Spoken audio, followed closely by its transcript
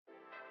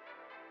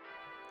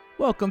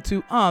Welcome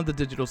to On the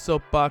Digital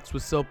Soapbox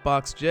with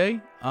Soapbox J.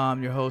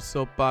 I'm your host,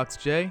 Soapbox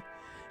J.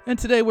 And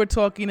today we're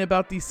talking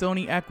about the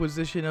Sony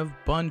acquisition of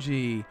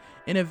Bungie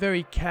in a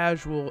very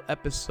casual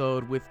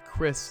episode with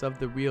Chris of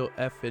the Real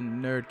Effin'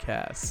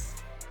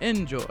 Nerdcast.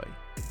 Enjoy.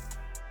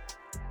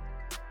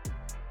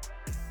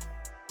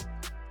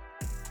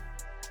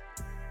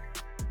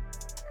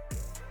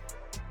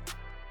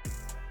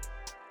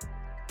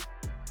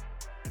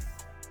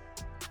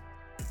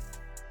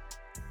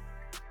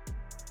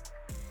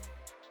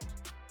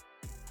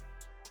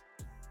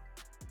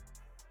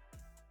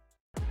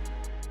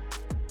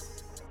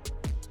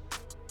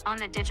 On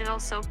the Digital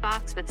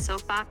Soapbox with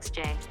Soapbox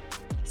J.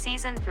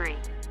 Season 3.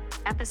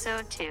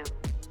 Episode 2.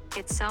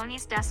 It's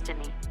Sony's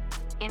Destiny.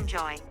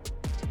 Enjoy.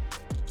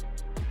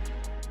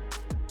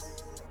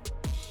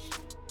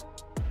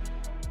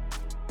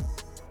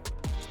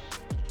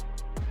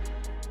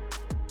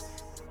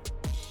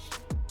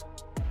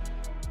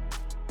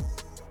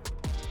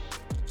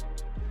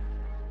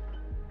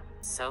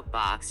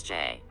 Soapbox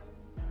J.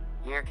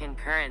 Your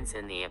concurrence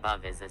in the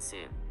above is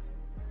assumed.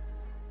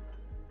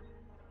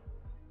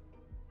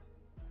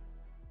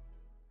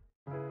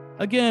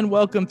 Again,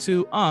 welcome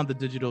to On the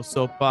Digital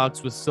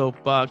Soapbox with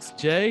Soapbox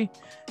J.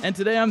 And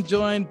today I'm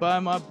joined by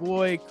my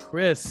boy,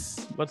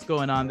 Chris. What's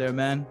going on there,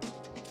 man?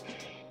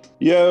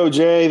 Yo,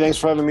 Jay, thanks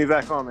for having me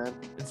back on, man.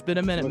 It's been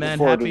a minute, Looking man.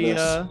 forward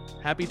to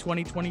Happy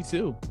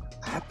 2022.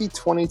 Happy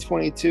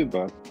 2022,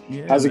 bud.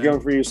 Yeah, How's it man.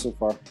 going for you so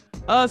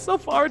far? So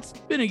far, it's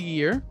been a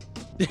year.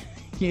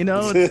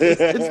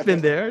 It's been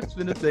there. It's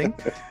been a thing.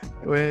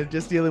 We're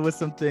just dealing with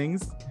some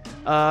things.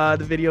 The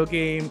video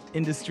game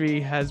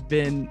industry has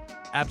been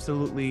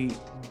absolutely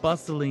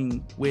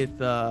bustling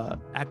with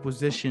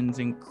acquisitions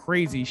and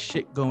crazy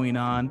shit going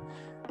on.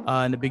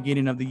 In the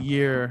beginning of the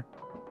year,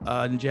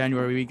 in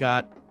January, we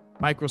got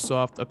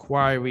Microsoft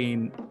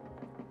acquiring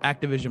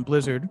Activision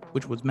Blizzard,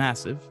 which was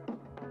massive.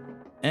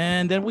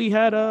 And then we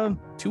had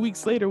 2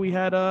 weeks later, we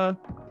had a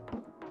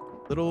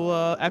little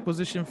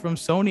acquisition from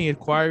Sony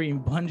acquiring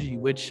Bungie,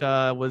 which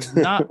was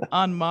not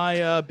on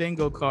my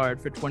bingo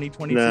card for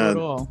 2022 at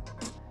all.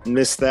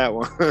 Missed that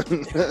one.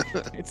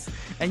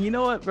 And you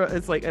know what, bro?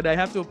 It's like, and I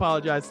have to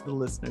apologize to the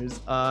listeners.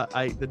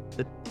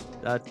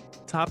 The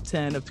top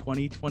 10 of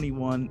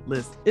 2021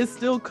 list is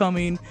still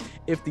coming.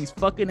 If these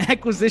fucking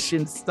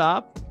acquisitions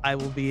stop, I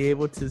will be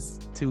able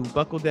to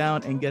buckle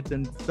down and get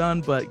them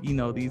done. But you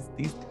know, these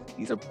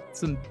are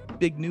some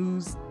big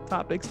news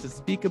topics to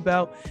speak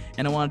about,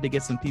 and I wanted to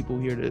get some people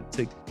here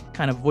to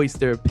kind of voice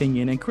their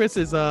opinion. And Chris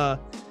is our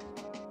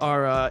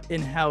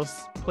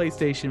in-house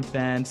PlayStation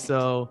fan,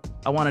 so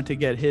I wanted to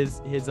get his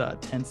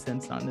 10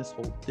 cents on this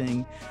whole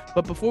thing.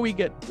 But before we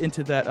get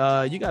into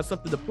that, you got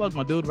something to plug,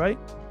 my dude, right?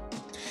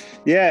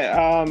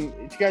 Yeah,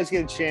 if you guys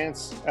get a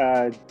chance,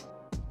 go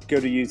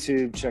to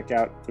YouTube, check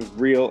out the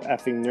Real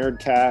Effing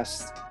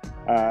Nerdcast.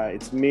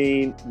 It's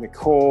me,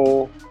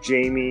 Nicole,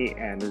 Jamie,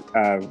 and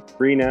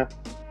Rena.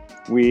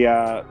 We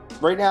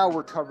right now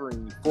we're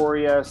covering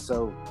Euphoria,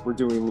 so we're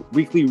doing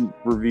weekly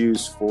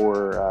reviews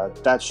for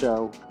that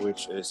show,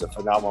 which is a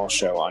phenomenal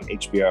show on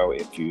HBO.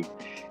 If you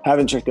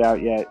haven't checked it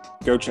out yet,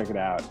 go check it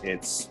out.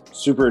 It's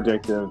super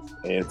addictive.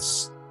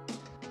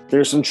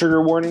 There's some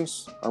trigger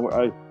warnings. I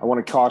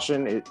want to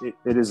caution it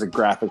is a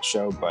graphic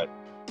show, but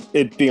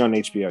it being on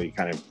HBO, you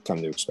kind of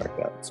come to expect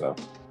that. So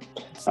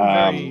It's a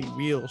very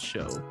real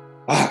show.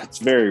 It's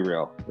very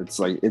real. It's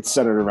like it's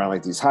centered around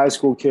like these high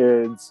school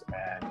kids,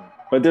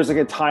 but there's like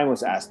a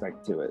timeless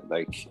aspect to it.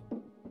 Like,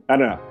 I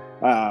don't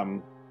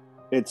know.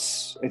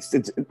 It's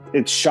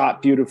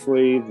shot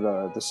beautifully.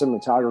 The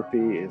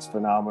cinematography is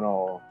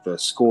phenomenal. The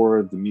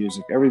score, the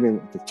music,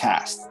 everything, the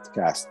cast.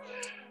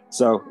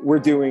 So we're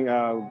doing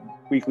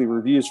weekly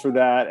reviews for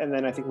that. And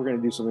then I think we're going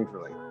to do something for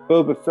like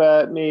Boba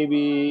Fett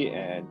maybe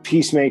and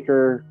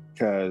Peacemaker,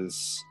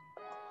 because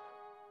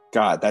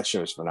God, that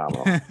show is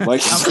phenomenal.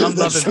 Like, I'm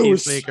loving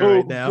Peacemaker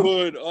right now.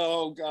 Good.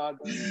 Oh God,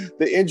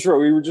 the intro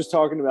we were just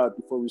talking about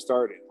before we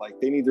started.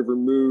 Like, they need to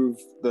remove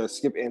the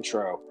skip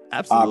intro.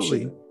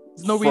 Absolutely. Option.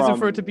 There's no reason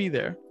for it to be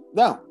there.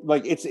 No,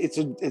 like it's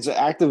an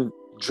act of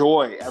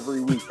joy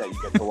every week that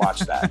you get to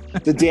watch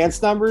that. The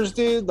dance numbers,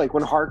 dude. Like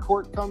when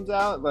Hardcourt comes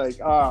out, like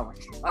oh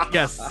my God.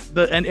 Yes,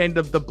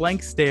 the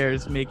blank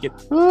stares make it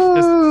just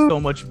so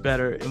much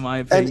better, in my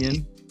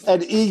opinion.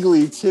 And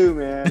Eagly too,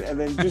 man. And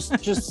then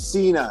just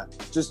Cena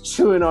just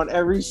chewing on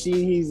every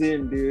scene he's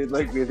in, dude.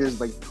 Like with his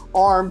like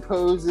arm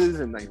poses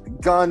and like the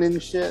gun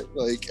and shit.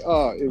 Like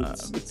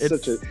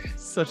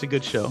it's such a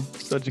good show.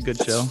 Such a good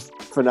show.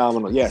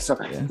 Phenomenal. Yeah. So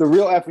the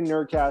Real Effing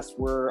Nerdcast,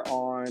 we're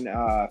on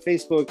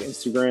Facebook,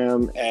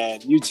 Instagram,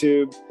 and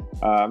YouTube.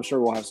 I'm sure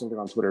we'll have something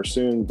on Twitter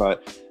soon,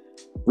 but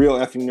Real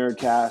Effing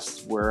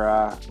Nerdcast,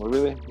 we're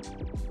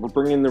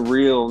bringing the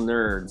real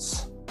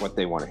nerds what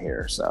they want to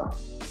hear. So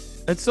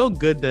it's so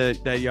good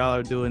that y'all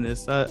are doing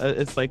this.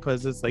 It's like,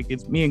 because it's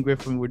me and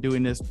Griffin, we're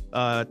doing this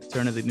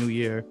turn of the new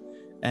year,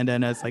 and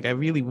then it's like I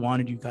really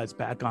wanted you guys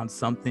back on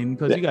something,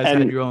 because you guys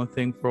had your own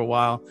thing for a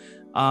while,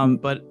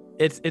 but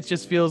it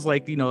just feels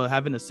like, you know,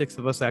 having the six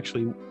of us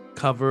actually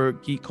cover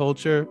geek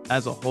culture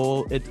as a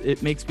whole,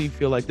 it makes me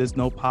feel like there's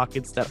no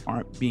pockets that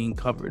aren't being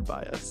covered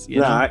by us. You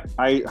know?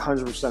 I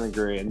 100%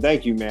 agree, and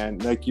thank you, man.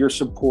 Like, your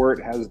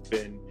support has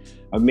been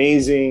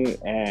amazing,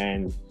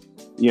 and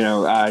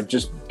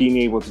just being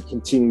able to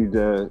continue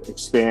to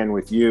expand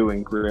with you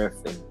and Griff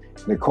and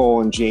Nicole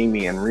and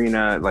Jamie and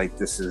Rena, like,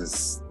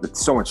 it's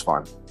so much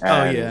fun.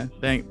 And,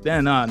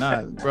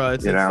 bro.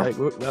 It's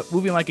like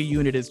moving like a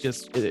unit is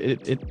just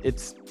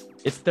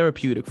it's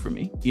therapeutic for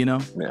me. Yeah.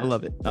 I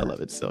love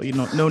it. So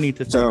no need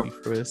to thank me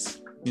for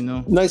this.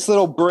 Nice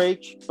little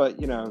break, but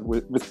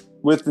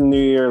with the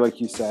new year,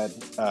 like you said,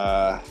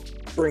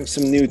 bring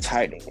some new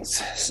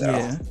tidings. So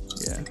yeah.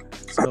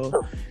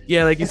 So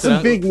yeah, like you said,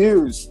 some big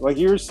news. Like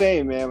you were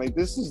saying, man, like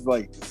this is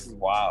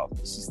wild.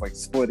 This is like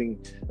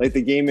splitting, like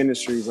the game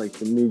industry is like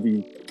the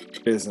movie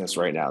business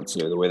right now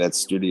too. The way that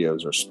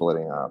studios are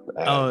splitting up.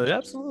 Oh,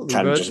 absolutely,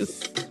 kind bro. of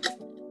just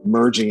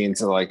merging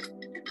into like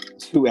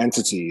two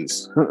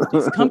entities.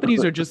 These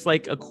companies are just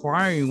like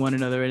acquiring one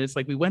another, and it's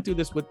like we went through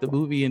this with the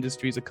movie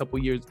industries a couple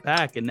years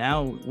back, and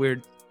now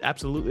it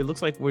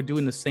looks like we're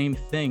doing the same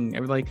thing.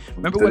 And like,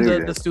 remember when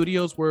the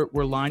studios were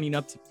lining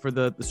up for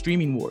the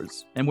streaming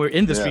wars, and we're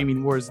in the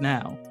streaming wars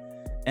now.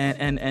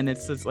 And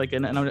it's just like,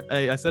 and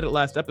I said it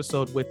last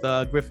episode with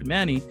Griff and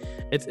Manny,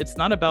 it's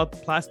not about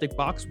plastic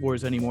box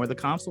wars anymore. The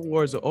console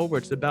wars are over.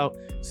 It's about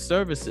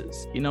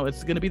services.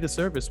 It's going to be the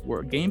service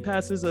war. Game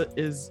Pass is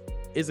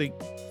a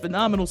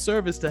phenomenal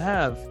service to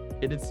have,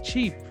 and it's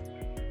cheap,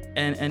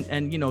 and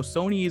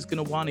Sony is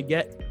going to want to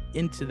get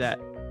into that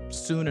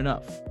soon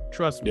enough.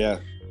 Trust me. Yeah.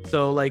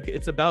 So like,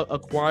 it's about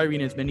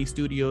acquiring as many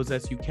studios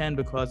as you can,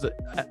 because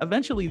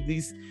eventually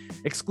these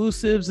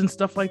exclusives and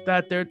stuff like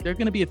that, they're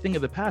going to be a thing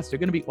of the past. They're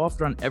going to be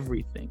offered on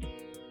everything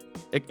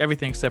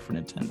except for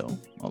Nintendo.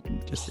 I'll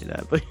just say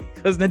that, but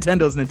because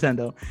Nintendo's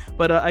Nintendo.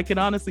 But I can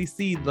honestly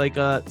see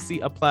a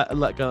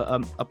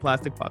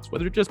plastic box,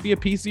 whether it just be a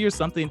PC or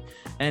something.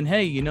 And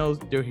hey, here's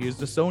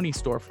the Sony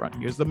storefront,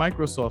 here's the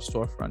Microsoft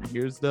storefront,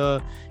 here's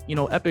the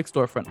Epic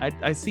storefront.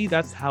 I see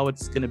that's how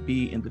it's going to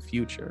be in the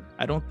future.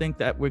 I don't think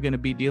that we're going to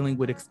be dealing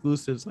with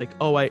exclusives like,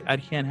 oh, I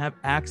can't have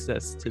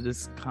access to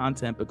this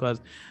content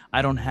because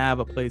I don't have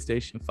a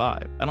PlayStation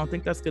 5. I don't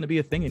think that's going to be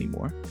a thing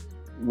anymore.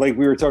 Like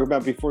we were talking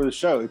about before the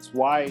show, it's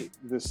why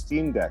the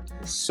Steam Deck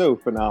is so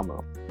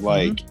phenomenal.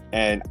 Like,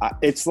 and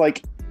it's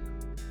like,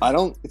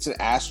 it's an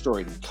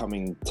asteroid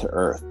coming to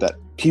Earth that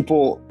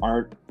people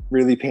aren't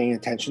really paying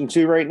attention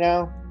to right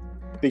now,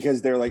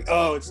 because they're like,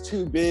 oh, it's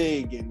too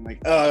big, and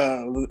like,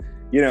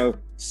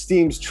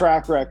 Steam's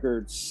track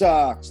record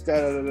sucks.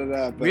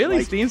 But really,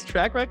 like, Steam's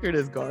track record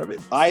is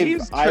garbage.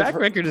 Steam's track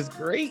record is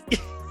great.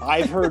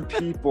 I've heard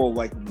people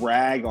like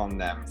rag on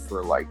them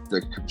for like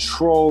the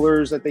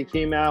controllers that they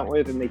came out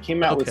with, and they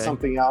came out with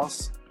something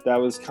else that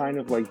was kind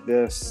of like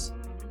this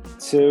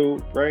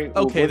too, right?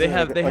 Okay, they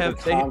have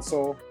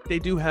console. They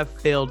do have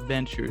failed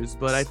ventures,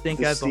 but I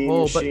think as Steam a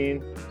whole,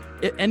 machine.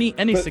 but any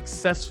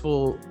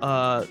successful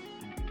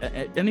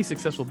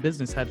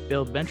business had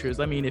failed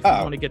ventures. I mean, if you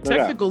want to get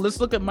technical, let's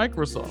look at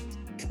Microsoft.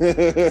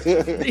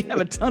 They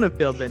have a ton of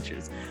failed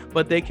ventures,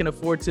 but they can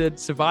afford to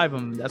survive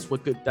them. That's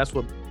what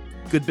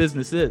good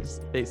business is,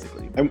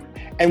 basically.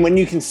 And when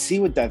you can see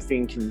what that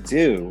thing can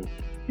do,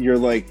 you're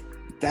like,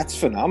 that's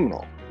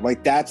phenomenal.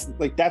 Like that's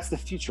the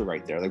future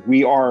right there. Like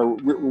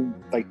we're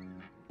like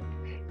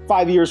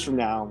 5 years from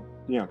now,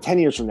 10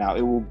 years from now,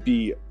 it will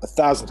be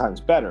 1,000 times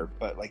better.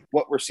 But like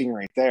what we're seeing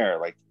right there,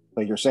 like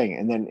you're saying,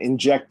 and then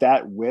inject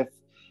that with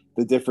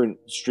the different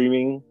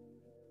streaming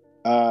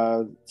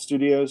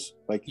studios,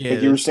 like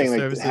you were saying, like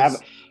services.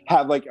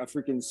 have like a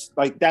freaking,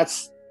 like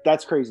that's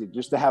crazy,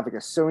 just to have like a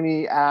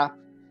Sony app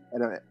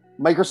and a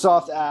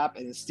Microsoft app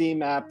and a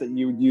Steam app that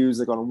you would use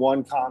like on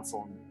one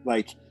console.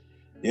 Like,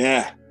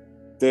 yeah,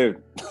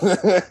 dude.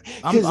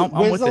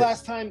 When's the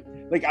last time?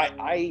 Like,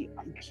 I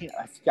can't.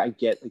 I think I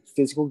get like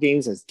physical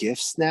games as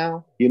gifts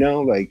now.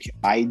 Like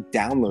I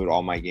download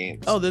all my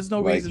games. Oh, there's no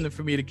reason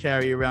for me to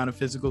carry around a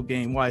physical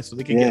game. Why? So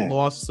they can get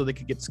lost. So they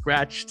can get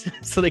scratched.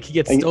 So they can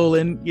get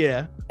stolen.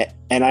 Yeah.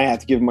 And I have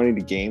to give money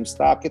to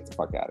GameStop. Get the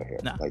fuck out of here.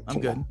 Nah, like,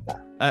 I'm good. Nah.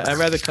 I'd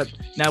rather cut.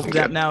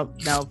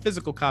 Now,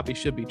 physical copies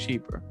should be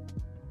cheaper.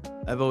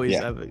 That's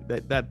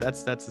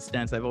the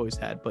stance I've always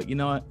had. But you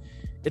know what?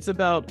 It's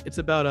about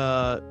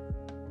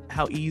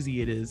how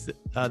easy it is,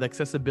 the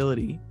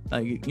accessibility.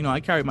 Like, I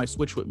carry my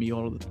Switch with me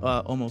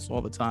almost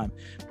all the time,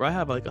 but I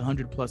have like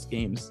 100+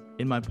 games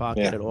in my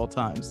pocket at all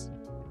times.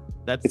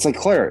 It's like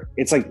clutter.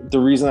 It's like the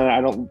reason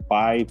I don't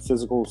buy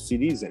physical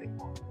CDs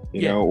anymore,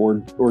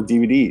 or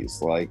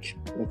DVDs. Like,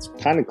 it's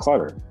kind of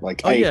clutter.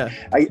 Like, I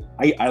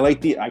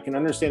like I can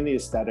understand the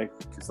aesthetic,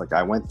 because like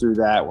I went through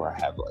that where I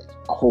have like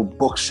a whole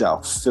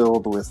bookshelf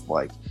filled with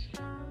like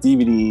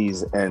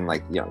DVDs and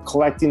like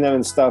collecting them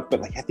and stuff.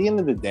 But like at the end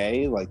of the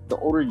day, like the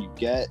older you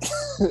get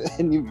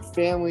and you have a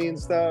family and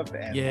stuff,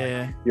 and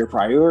like, your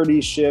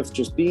priorities shift,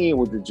 just being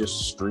able to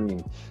just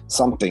stream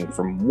something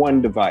from one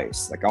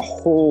device, like a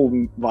whole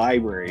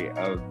library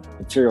of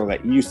material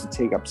that used to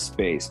take up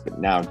space but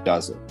now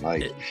doesn't.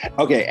 Like,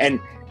 okay, and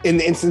in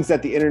the instance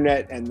that the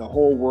internet and the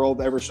whole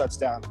world ever shuts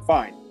down,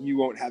 fine, you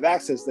won't have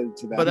access to them.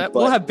 But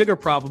we'll have bigger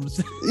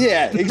problems.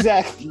 Yeah,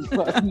 exactly.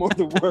 You'll have more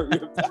to worry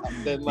about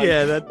than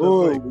like,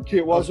 we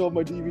can't watch all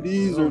my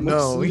DVDs or my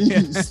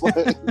CDs.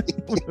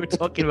 Like, we're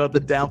talking about the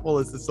downfall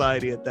of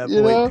society at that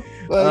you point.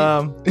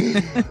 Know?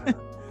 Like,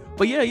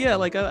 but yeah,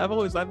 like I've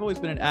always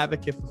been an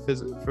advocate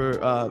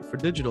for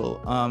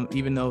digital.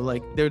 Even though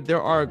like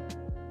there are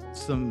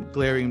some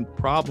glaring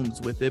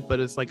problems with it, but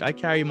it's like I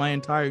carry my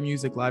entire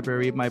music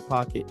library in my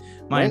pocket,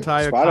 my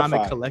entire Spotify,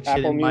 comic collection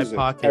Apple in Music,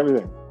 my pocket.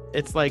 everything.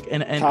 It's like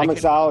and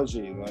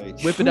Comicsology,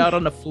 like whip it out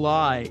on the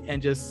fly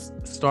and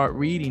just start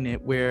reading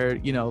it. Where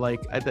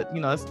like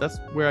that's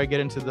where I get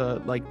into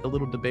the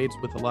little debates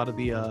with a lot of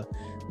the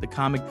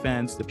comic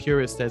fans, the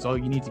purists. Says, oh,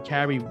 you need to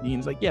carry. And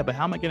it's like, yeah, but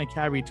how am I going to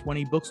carry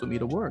 20 books with me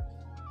to work?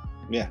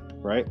 Yeah,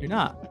 right. You're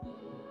not.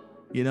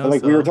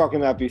 Like we were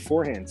talking about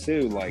beforehand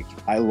too. Like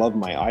I love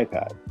my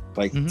iPad.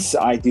 Like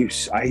I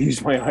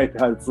use my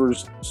iPad for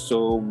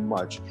so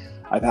much.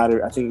 I've had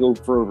it, I think,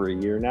 for over a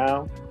year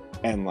now,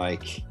 and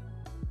like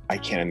I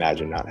can't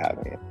imagine not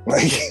having it.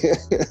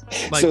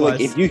 Like so,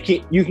 like if you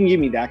can give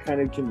me that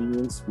kind of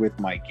convenience with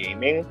my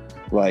gaming,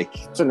 like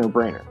it's a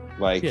no-brainer.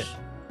 Like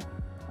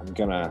I'm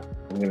gonna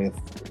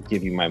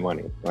give you my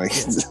money. Like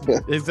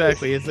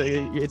exactly,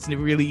 it's a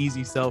really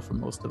easy sell for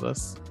most of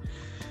us.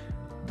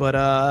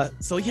 But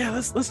so yeah,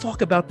 let's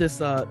talk about this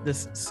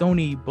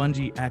Sony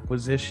Bungie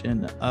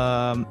acquisition.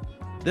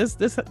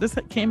 This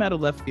came out of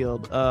left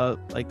field.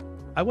 Like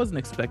I wasn't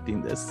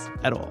expecting this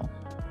at all.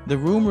 The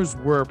rumors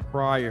were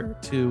prior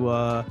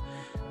to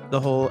the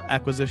whole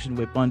acquisition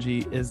with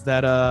Bungie is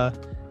that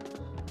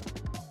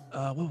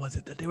what was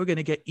it, that they were going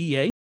to get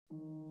EA?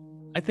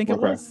 I think it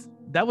was.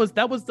 That was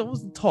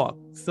the talk.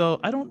 So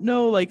I don't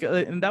know, like,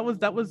 and that was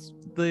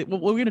the. Well,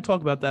 we're going to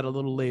talk about that a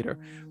little later.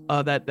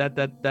 That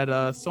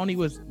Sony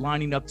was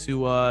lining up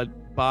to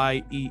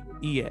buy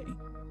EA,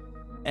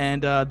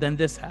 and then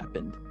this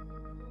happened.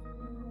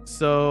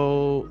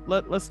 So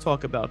let's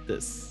talk about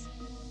this.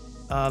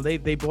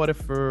 They bought it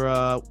for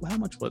how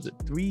much was it?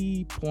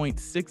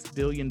 $3.6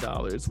 billion,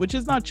 which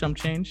is not chump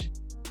change.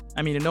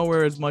 I mean,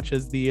 nowhere as much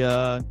as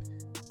the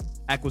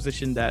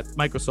acquisition that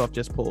Microsoft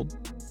just pulled.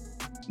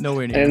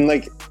 Nowhere near. And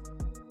like,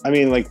 I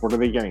mean, like, what are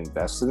they getting?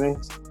 Destiny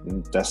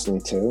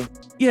 2?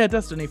 Yeah,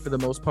 Destiny for the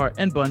most part,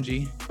 and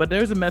Bungie. But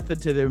there's a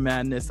method to their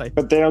madness.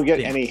 But they don't get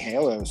any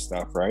Halo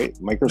stuff, right?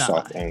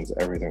 Microsoft owns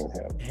everything with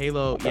Halo.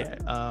 Halo, okay.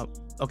 Yeah.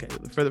 Okay.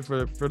 For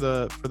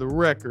the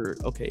record,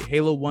 okay.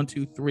 Halo 1,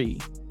 2, 3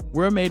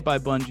 were made by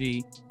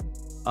Bungie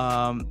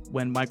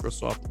when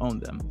Microsoft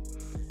owned them.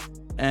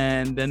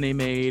 And then they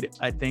made,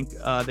 I think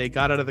they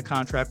got out of the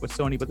contract with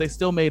Sony, but they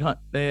still made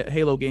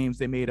Halo games.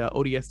 They made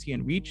ODST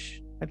and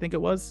Reach, I think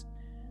it was.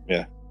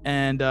 Yeah.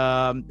 And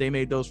they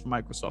made those for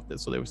Microsoft,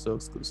 so they were so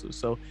exclusive.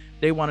 So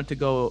they wanted to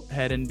go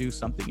ahead and do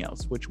something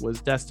else, which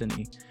was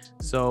Destiny.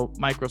 So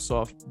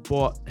Microsoft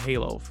bought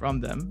Halo from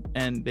them,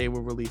 and they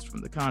were released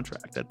from the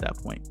contract at that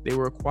point. They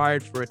were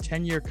acquired for a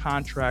 10-year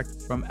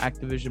contract from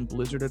Activision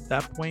Blizzard at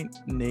that point,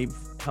 and they've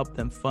helped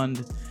them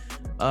fund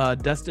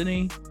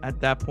Destiny. At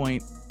that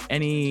point,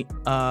 any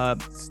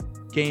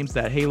games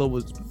that Halo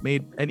was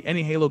made,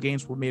 any Halo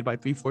games were made by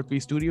 343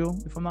 Studio,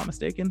 if I'm not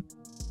mistaken.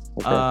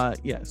 Okay.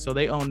 Yeah, so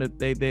they owned it.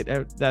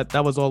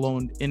 That was all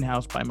owned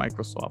in-house by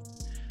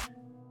Microsoft,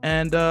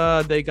 and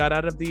they got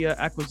out of the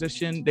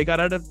acquisition. They got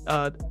out of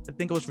I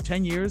think it was for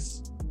 10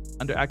 years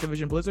under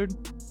Activision Blizzard,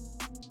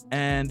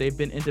 and they've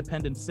been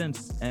independent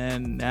since.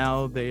 And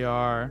now they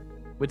are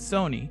with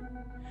Sony.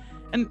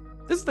 And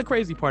this is the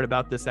crazy part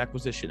about this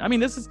acquisition. I mean,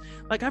 this is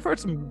like, I've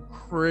heard some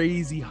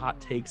crazy hot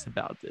takes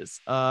about this.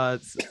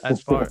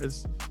 As far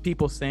as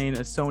people saying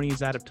that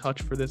Sony's out of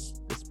touch for this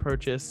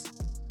purchase.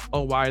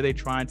 Oh, why are they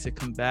trying to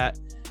combat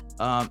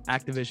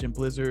Activision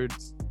Blizzard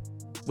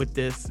with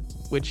this?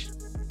 Which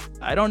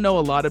I don't know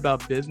a lot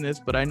about business,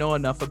 but I know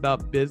enough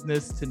about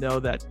business to know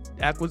that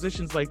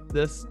acquisitions like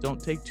this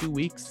don't take 2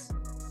 weeks.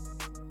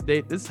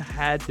 This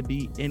had to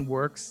be in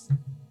works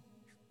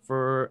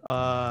for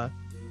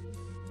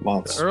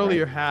months, the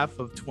earlier half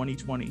of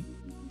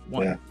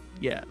 2021.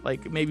 Yeah,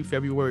 like maybe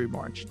February,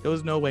 March. There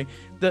was no way.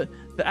 The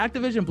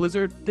Activision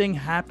Blizzard thing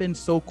happened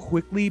so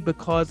quickly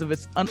because of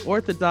its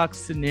unorthodox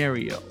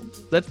scenario.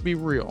 Let's be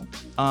real.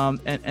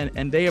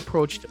 And they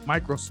approached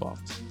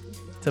Microsoft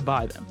to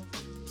buy them.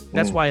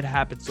 That's why it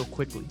happened so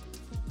quickly.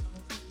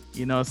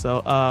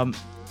 So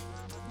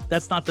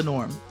that's not the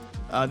norm.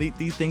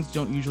 These things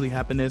don't usually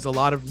happen. There's a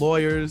lot of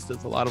lawyers,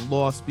 there's a lot of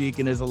law speak,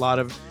 and there's a lot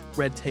of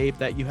red tape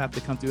that you have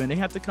to come through, and they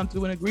have to come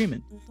through an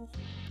agreement.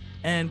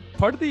 And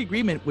part of the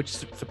agreement, which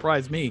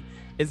surprised me,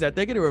 is that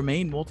they're going to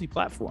remain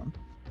multi-platform.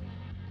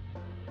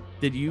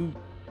 Did you?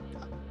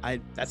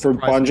 That's for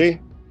Bungie? Me.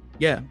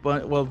 Yeah,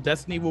 but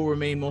Destiny will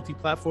remain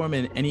multi-platform,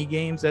 and any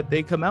games that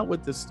they come out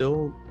with is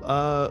still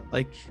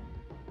like.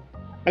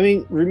 I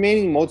mean,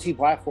 remaining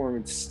multi-platform,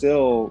 it's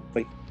still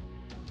like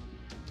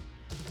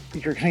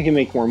you're going to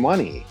make more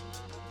money.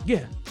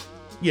 Yeah.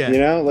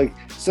 Like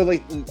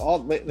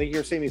all like you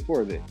were saying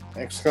before, the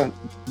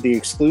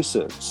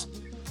exclusives,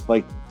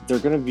 like they're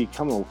going to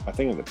become a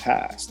thing of the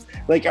past.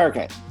 Like,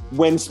 okay,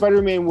 when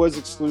Spider-Man was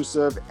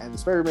exclusive and the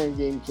Spider-Man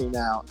game came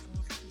out,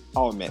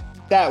 I'll admit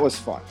that was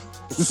fun.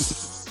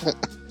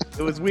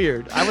 It was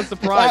weird. I was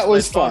surprised. That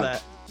was when I saw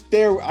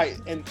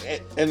fun.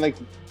 that. And like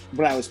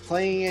when I was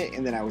playing it,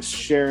 and then I was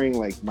sharing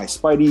like my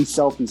Spidey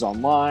selfies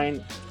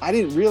online, I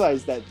didn't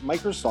realize that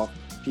Microsoft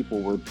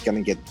people were going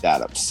to get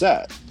that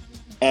upset.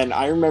 And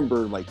I remember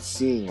like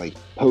seeing like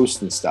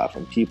posts and stuff,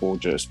 and people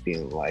just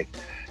being like,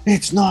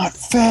 "It's not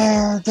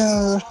fair,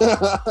 dude."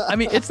 I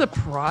mean, it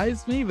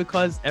surprised me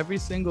because every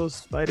single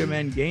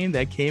Spider-Man game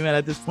that came out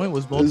at this point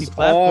was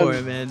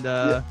multi-platform, and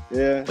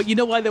yeah. But you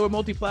know why they were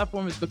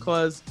multi-platform is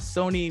because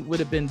Sony would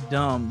have been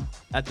dumb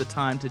at the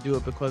time to do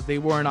it because they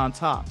weren't on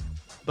top.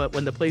 But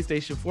when the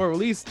PlayStation 4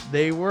 released,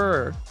 they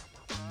were.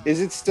 Is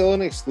it still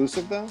an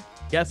exclusive though?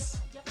 Yes.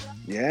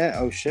 Yeah.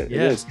 Oh shit.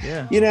 Yeah, It is.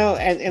 yeah. You know,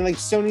 and like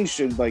Sony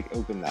should like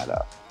open that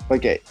up,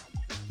 like it,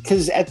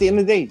 because at the end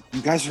of the day,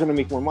 you guys are gonna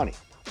make more money.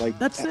 Like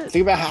That's it.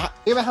 Think about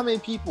how many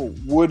people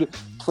would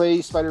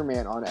play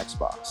Spider-Man on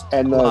Xbox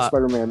and A the lot.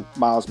 Spider-Man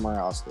Miles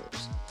Morales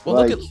games. Well,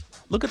 Like,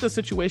 look at the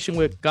situation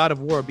with God of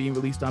War being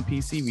released on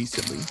PC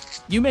recently.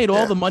 You made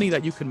all the money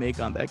that you could make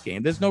on that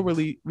game. There's no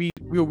really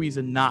real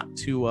reason not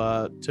to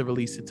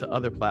release it to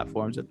other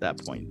platforms at that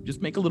point.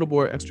 Just make a little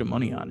more extra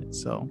money on it.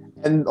 So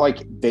and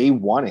like they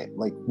want it.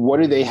 Like, what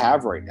do they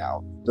have right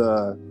now?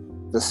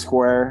 The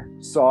Square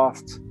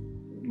Soft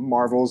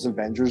Marvel's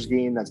Avengers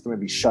game that's going to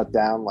be shut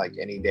down like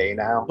any day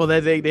now. well,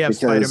 they have Because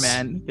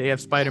Spider-Man. They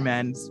have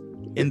Spider-Man's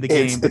in the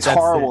game. but It's that's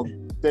horrible.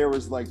 it. There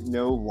was like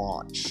no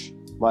launch.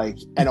 Like,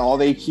 and all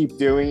they keep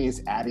doing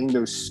is adding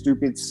those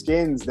stupid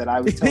skins that I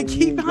was They telling you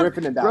keep and on-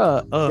 Griffin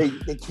about.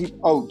 Bruh, They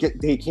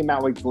keep they came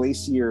out like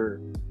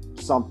Glacier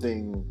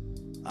something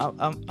I'm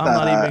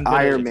not even gonna,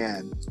 Iron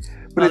Man.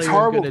 But not it's even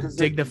horrible gonna because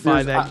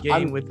dignify that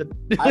game with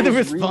I the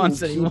was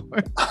response reading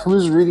anymore. I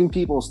was reading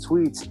people's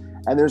tweets,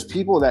 and there's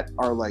people that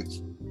are like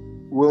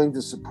willing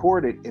to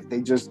support it if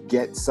they just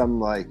get some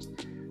like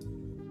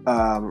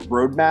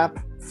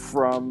roadmap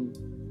from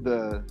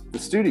the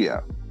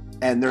studio,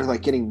 and they're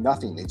like getting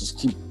nothing. They just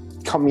keep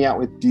coming out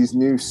with these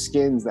new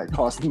skins that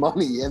cost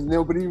money, and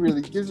nobody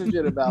really gives a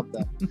shit about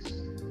them.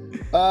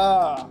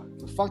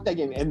 Fuck that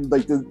game. And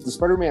like the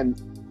Spider-Man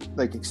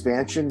like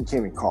expansion,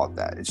 can't even call it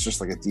that. It's just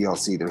like a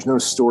DLC. There's no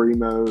story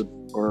mode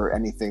or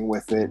anything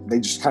with it. They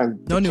just kind of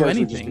No the new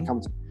character just anything.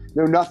 becomes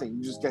no nothing.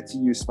 You just get to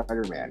use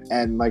Spider-Man,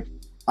 and like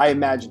I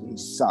imagine he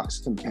sucks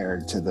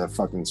compared to the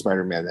fucking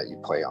Spider-Man that you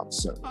play on.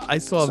 So I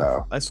saw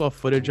So- I saw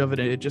footage of it,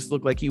 and it just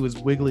looked like he was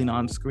wiggling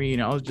on screen.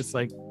 I was just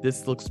like,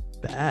 this looks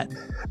bad.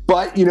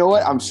 but you know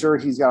what? I'm sure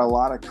he's got a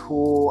lot of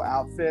cool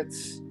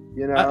outfits.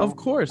 You know, Of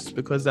course,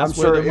 because that's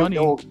I'm where sure the money.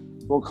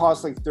 will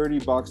cost like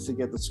 $30 to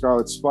get the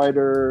Scarlet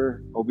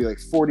Spider. It'll be like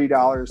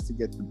 $40 to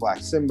get the Black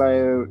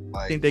Symbiote. I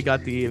Like think they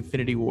got the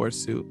Infinity War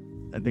suit.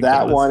 I think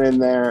that was- one in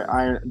there,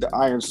 the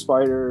Iron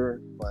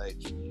Spider. Like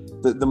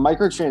the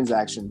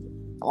microtransactions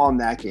on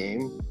that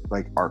game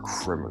like are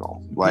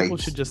criminal. Like People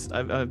should just.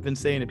 I've been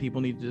saying that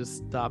people need to just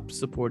stop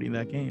supporting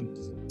that game.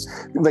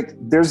 like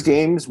there's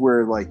games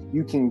where like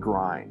you can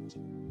grind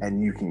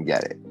and you can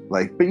get it,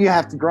 like, but you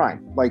have to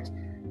grind. Like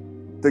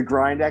the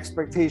grind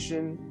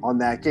expectation on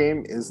that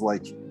game is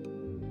like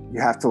you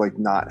have to like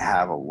not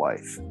have a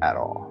life at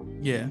all.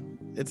 Yeah,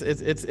 it's you're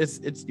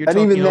And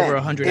talking even over then,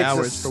 100 it's a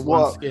hours for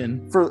slow- one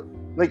skin. For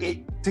like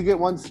to get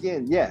one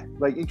skin, yeah,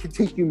 like it could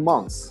take you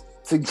months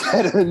to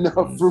get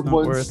enough It's for not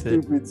one worth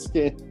it. stupid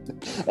skin,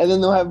 and then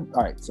they'll have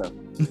all right. So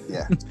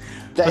yeah,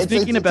 But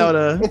speaking about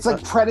it's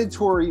like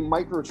predatory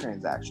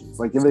microtransactions.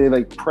 Like if they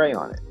like prey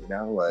on it, you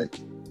know, like.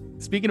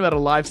 Speaking about a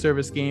live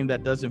service game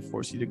that doesn't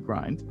force you to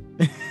grind,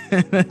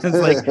 it's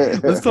like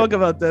let's talk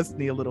about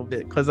Destiny a little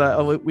bit because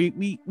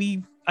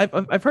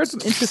I've heard some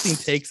interesting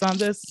takes on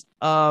this.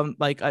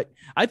 Like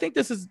I think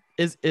this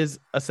is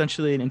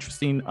essentially an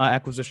interesting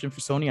acquisition for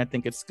Sony. I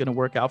think it's going to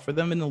work out for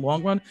them in the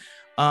long run.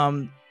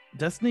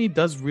 Destiny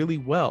does really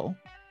well.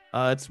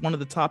 It's one of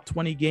the top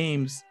 20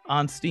 games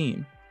on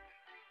Steam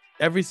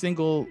every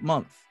single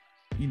month.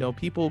 You know,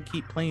 people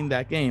keep playing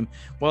that game.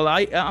 Well,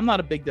 I'm not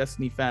a big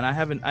Destiny fan.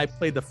 I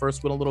played the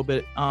first one a little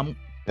bit.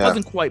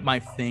 Wasn't quite my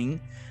thing,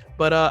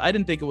 but I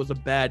didn't think it was a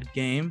bad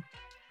game.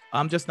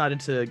 I'm just not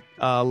into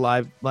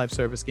live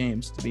service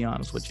games, to be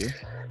honest with you.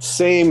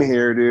 Same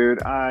here,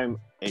 dude. I'm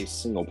a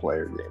single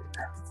player gamer.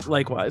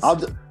 Likewise.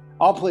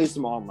 I'll play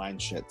some online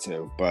shit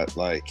too, but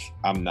like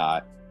I'm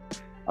not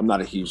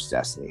a huge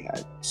Destiny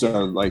head.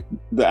 So like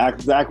the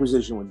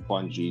acquisition with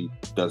Bungie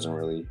doesn't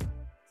really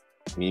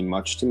mean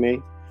much to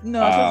me.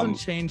 No, it doesn't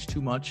change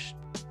too much.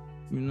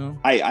 You know,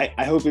 I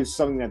hope it's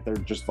something that they're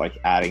just like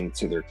adding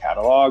to their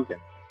catalog,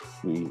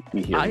 and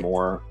we hear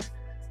more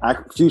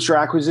future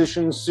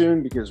acquisitions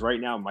soon, because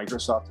right now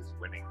Microsoft is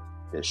winning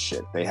this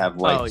shit. They have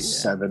like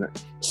seven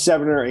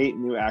or eight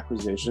new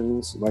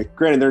acquisitions. Like,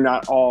 granted, they're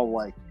not all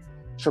like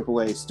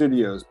AAA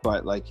studios,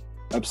 but like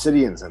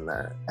Obsidian's in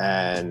there,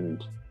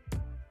 and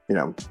you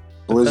know,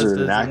 Blizzard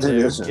and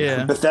Activision.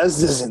 Yeah.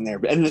 Bethesda's in there,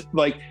 and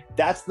like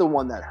that's the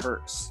one that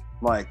hurts.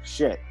 Like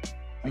shit.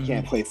 I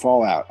can't play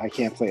Fallout. I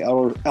can't play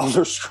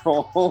Elder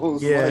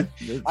Scrolls. Yeah,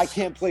 Like, I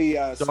can't play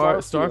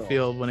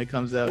Starfield when it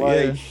comes out.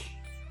 Like,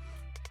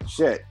 yeah,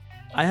 shit.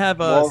 I have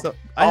Well,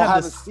 I I'll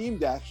have this. a Steam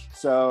Deck,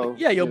 so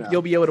Yeah, you know.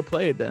 you'll be able to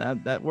play it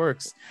then. That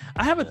works.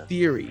 I have a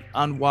theory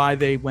on why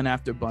they went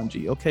after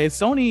Bungie. Okay,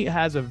 Sony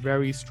has a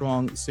very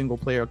strong single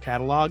player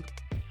catalog,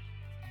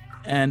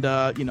 and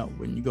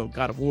when you go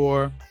God of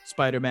War,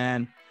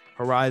 Spider-Man,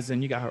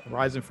 Horizon, you got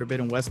Horizon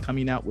Forbidden West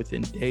coming out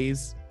within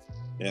days.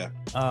 Yeah.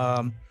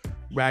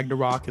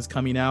 Ragnarok is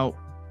coming out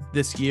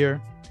this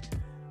year.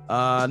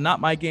 Not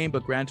my game,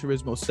 but Gran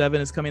Turismo 7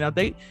 is coming out.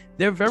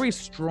 They're very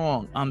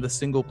strong on the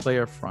single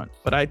player front,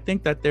 but I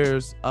think that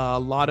there's a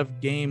lot of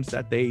games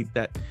that they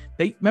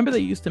remember they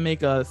used to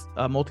make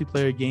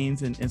multiplayer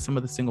games in some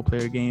of the single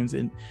player games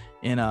in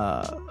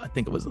I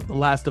think it was The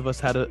Last of Us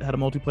had a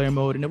multiplayer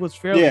mode, and it was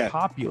fairly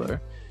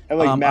popular. And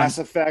like Mass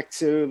Effect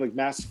 2, like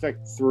Mass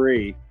Effect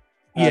 3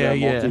 had a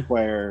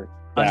multiplayer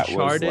that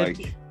Uncharted was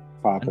like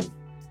popping.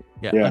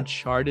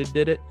 Uncharted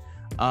did it,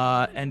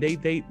 and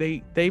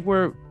they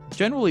were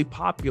generally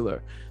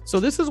popular. So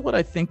this is what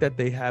I think that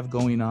they have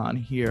going on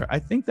here. I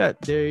think that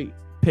they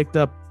picked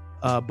up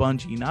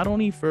Bungie not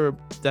only for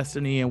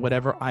Destiny and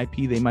whatever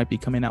IP they might be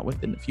coming out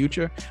with in the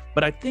future,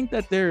 but I think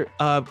that they're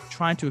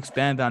trying to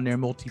expand on their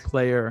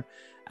multiplayer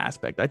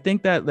aspect. I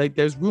think that like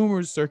there's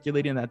rumors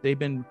circulating that they've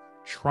been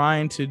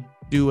trying to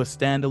do a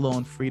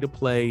standalone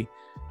free-to-play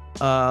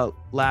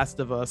Last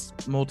of Us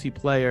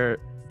multiplayer,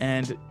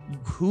 and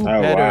who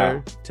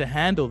better to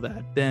handle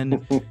that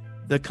than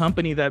the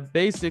company that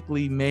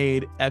basically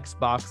made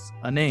Xbox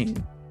a name.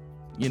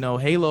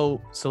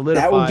 Halo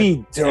solidified that would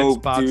be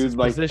dope, Xbox's dude.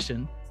 Like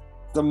position.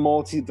 the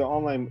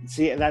online,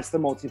 see, and that's the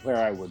multiplayer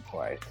I would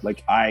play.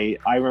 Like I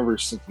remember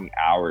sinking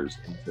hours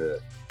into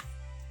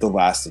the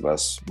Last of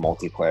Us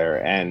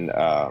multiplayer and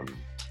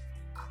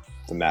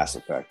the Mass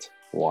Effect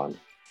 1.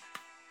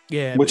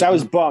 Yeah, which I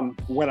was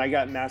bummed when I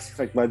got Mass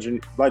Effect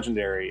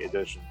Legendary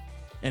Edition.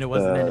 And it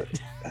wasn't in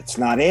it. That's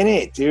not in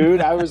it,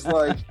 dude. I was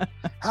like,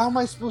 how am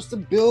I supposed to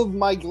build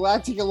my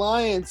Galactic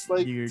Alliance?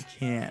 Like, you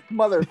can't,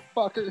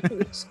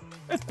 motherfuckers.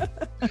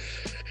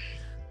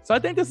 So I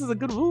think this is a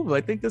good move.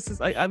 I think this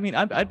is. I mean,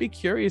 I'd be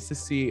curious to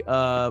see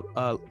a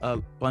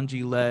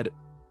Bungie-led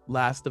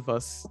Last of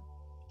Us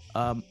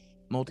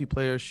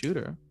multiplayer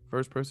shooter,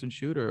 first-person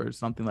shooter, or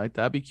something like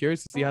that. I'd be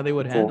curious to see how they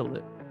would handle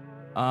it.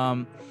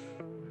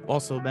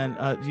 Also, man,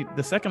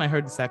 the second I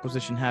heard this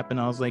acquisition happen,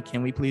 I was like,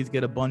 can we please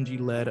get a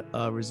Bungie-led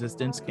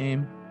Resistance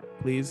game,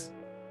 please?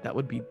 That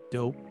would be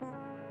dope.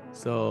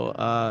 So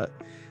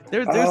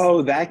there's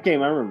that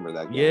game. I remember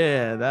that game.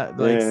 Yeah, that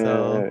like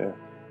so.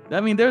 I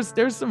mean, there's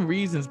some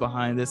reasons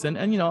behind this, and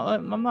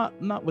I'm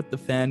not with the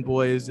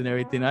fanboys and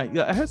everything.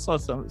 I heard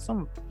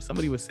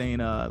somebody was saying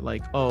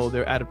like, oh,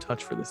 they're out of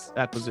touch for this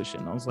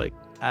acquisition. I was like,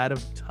 out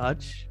of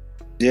touch?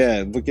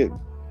 Yeah, look at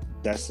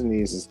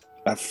Destiny's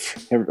a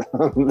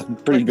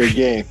pretty big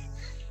game.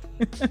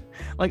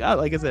 like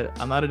I said,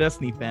 I'm not a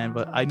Destiny fan,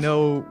 but I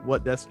know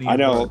what Destiny. I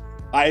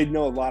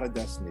know a lot of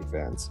Destiny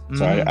fans,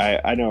 so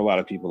I know a lot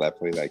of people that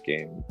play that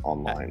game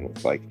online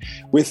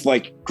with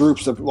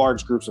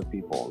large groups of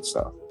people and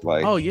stuff.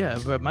 Like, oh yeah,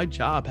 but my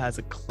job has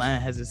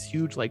this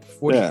huge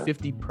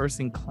 40-50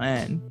 person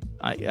clan.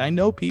 I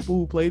know people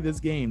who play this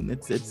game.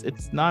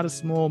 It's not a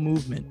small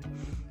movement.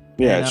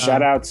 Yeah, and,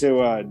 shout out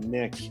to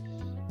Nick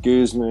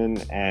Guzman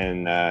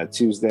and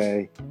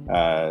Tuesday.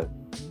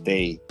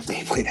 They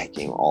play that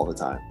game all the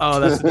time. Oh,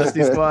 that's the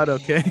Destiny Squad.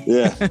 Okay.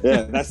 yeah,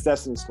 that's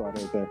Destiny Squad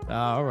right there.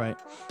 All right,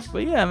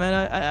 but yeah,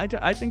 man,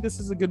 I think this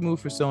is a good move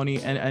for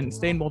Sony and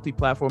staying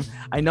multi-platform.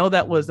 I know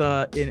that was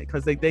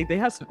because they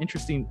have some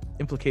interesting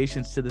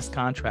implications to this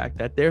contract,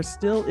 that they're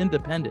still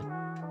independent,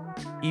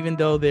 even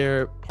though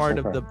they're part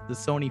of the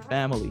Sony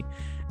family,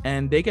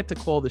 and they get to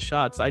call the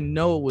shots. I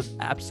know it was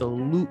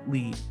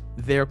absolutely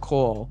their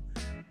call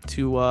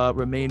to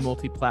remain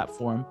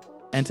multi-platform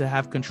and to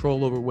have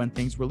control over when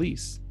things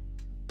release,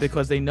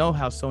 because they know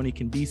how Sony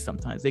can be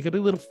sometimes. They could be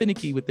a little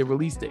finicky with their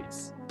release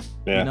dates.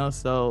 Yeah.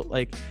 So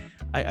like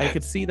I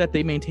could see that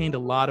they maintained a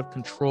lot of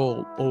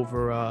control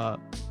over a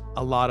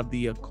lot of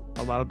the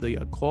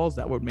calls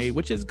that were made,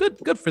 which is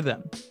good for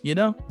them.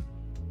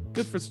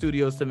 Good for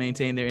studios to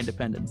maintain their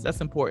independence. That's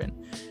important.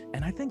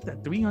 And I think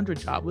that 300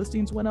 job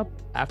listings went up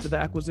after the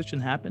acquisition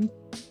happened.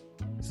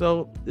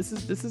 So this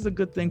is a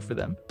good thing for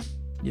them.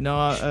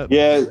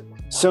 Yeah,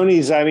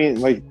 Sony's,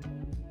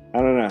 I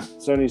don't know.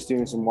 Sony's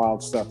doing some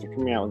wild stuff. They're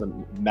coming out with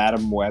a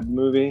Madam Web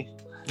movie.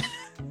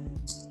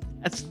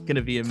 That's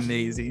gonna be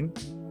amazing.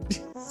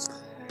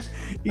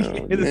 You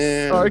hear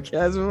the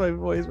sarcasm in my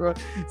voice, bro.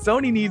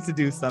 Sony needs to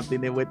do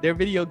something. With their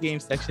video game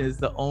section is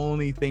the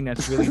only thing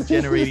that's really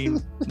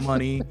generating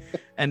money,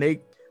 and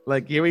they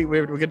here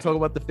we're gonna talk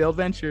about the failed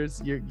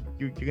ventures. You're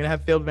gonna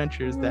have failed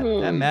ventures. That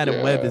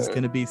Madam Web is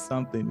gonna be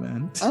something,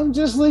 man. I'm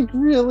just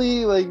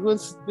really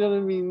what's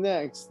gonna be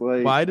next?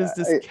 Why does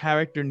this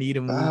character need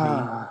a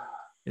movie?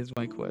 Is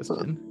my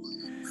question.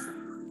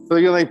 So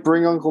you're gonna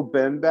bring Uncle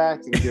Ben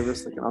back and give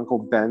us an Uncle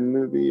Ben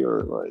movie,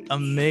 or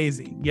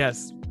amazing?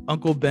 Yes,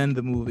 Uncle Ben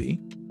the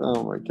movie.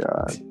 Oh my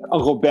god,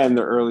 Uncle Ben,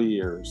 the early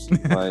years,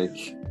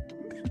 like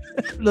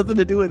Nothing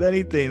to do with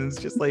anything. It's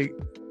just like,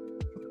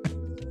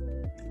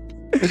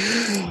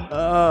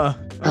 I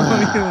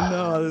don't even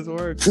know how this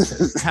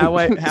works. How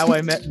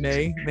I Met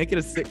May. Make it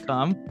a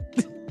sitcom.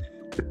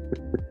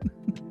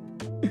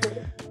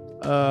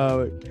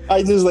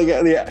 I just like,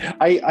 yeah,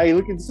 I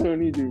look at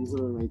Sony doing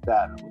something like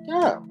that. I'm like,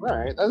 yeah, all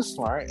right, that's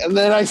smart. And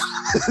then I,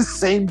 the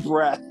same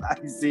breath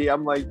I see,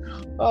 I'm like,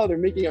 oh, they're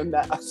making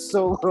a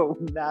solo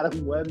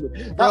Madam Web.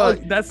 Bro,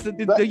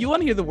 you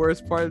want to hear the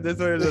worst part of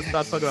this? Or let's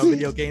not talk about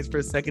video games for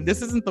a second.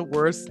 This isn't the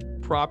worst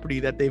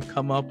property that they've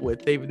come up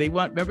with.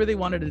 Remember they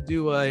wanted to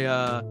do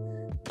a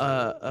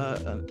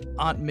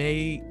Aunt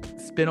May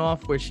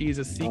spinoff where she's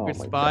a secret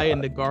spy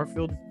in the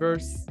Garfield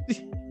verse.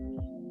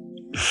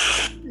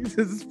 He's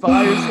a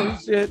spy or some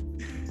shit,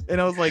 and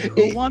I was like,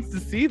 who wants to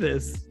see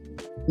this?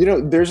 You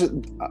know, there's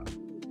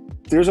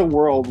a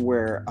world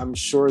where I'm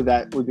sure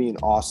that would be an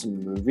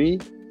awesome movie.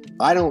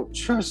 I don't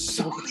trust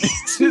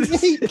Sony to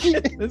make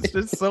it. It's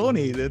just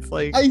Sony. It's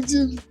like, I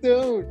just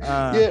don't.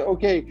 Yeah,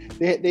 okay,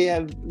 they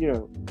have, you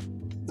know,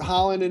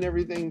 Holland and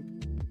everything,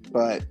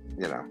 but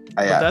you know,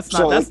 that's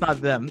not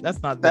them.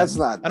 That's not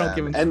them. I don't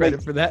give them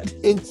credit for that.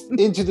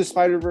 Into the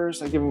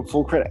Spider-Verse, I give them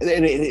full credit,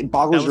 and it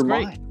boggles your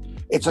mind.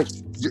 It's like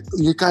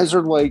you guys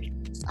are like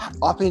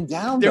up and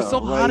down. They're so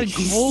hot and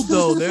cold,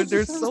 though.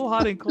 They're so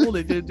hot and cold.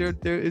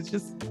 It's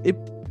just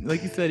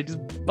like you said. It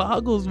just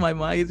boggles my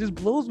mind. It just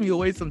blows me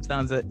away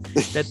sometimes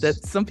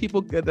that some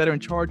people that are in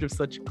charge of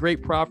such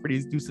great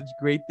properties do such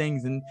great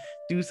things and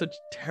do such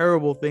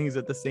terrible things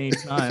at the same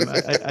time.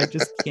 I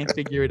just can't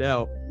figure it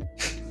out.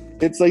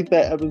 It's like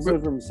that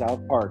episode from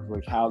South Park,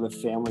 like how the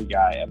Family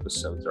Guy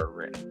episodes are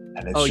written,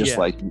 and it's just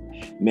like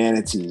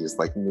manatees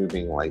like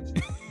moving like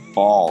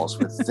balls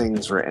with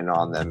things written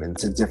on them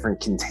into different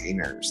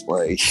containers,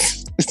 like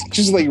it's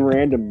just like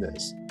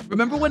randomness.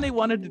 Remember when they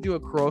wanted to do a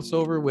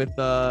crossover with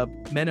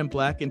Men in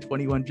Black and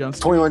 21 Jump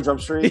Street? 21 Jump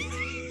Street.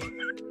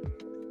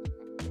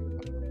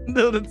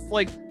 No, that's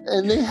like,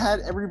 and they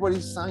had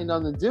everybody signed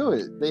on to do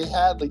it. They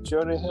had like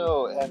Jonah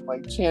Hill and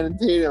like Channing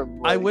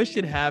Tatum. Like, I wish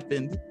it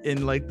happened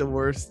in like the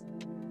worst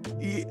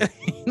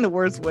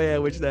way. I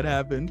wish that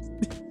happened.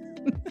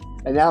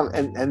 And now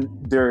and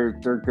they're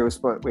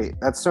Ghostbusters. Wait,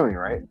 that's Sony,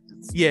 right?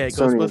 Yeah,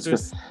 Sony,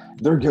 Ghostbusters.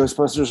 They're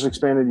Ghostbusters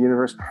Expanded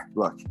Universe.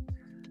 Look,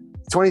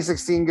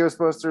 2016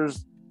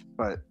 Ghostbusters,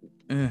 but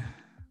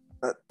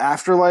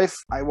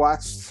Afterlife, I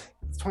watched.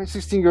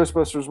 2016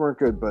 Ghostbusters weren't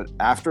good, but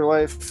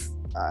Afterlife,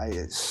 I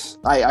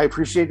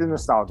appreciate the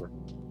nostalgia.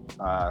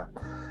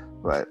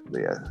 But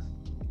yeah,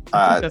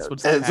 that's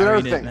what's it's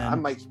another thing. Man.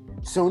 I'm like,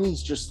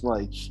 Sony's just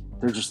like,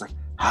 they're just like,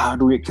 how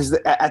do we? Because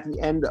at the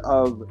end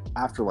of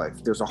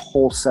Afterlife, there's a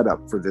whole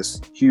setup for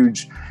this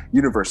huge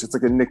universe. It's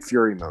like a Nick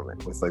Fury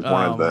moment with like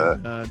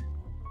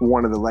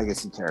one of the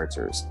legacy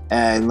characters,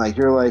 and like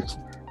you're like,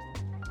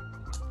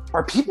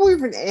 are people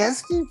even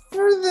asking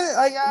for that?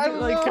 Like, I don't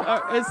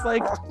know. It's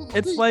like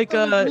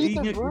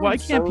why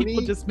can't Sony?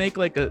 people just make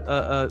like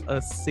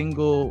a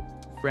single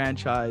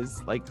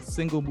franchise, like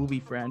single movie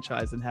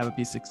franchise, and have it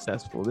be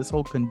successful? This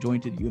whole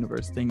conjointed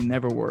universe thing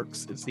never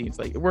works. It seems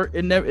like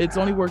it's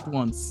only worked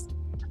once.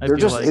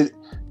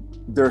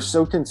 They're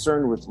so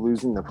concerned with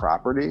losing the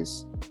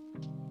properties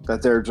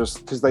that they're just,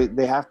 because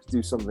they have to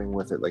do something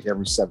with it like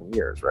every 7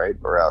 years, right?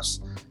 Or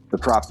else the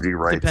property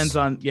rights depends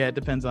on it. Yeah.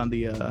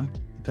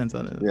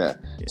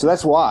 So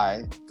that's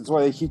why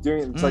they keep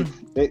doing it. It's like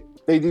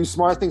they do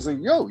smart things like,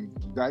 yo, you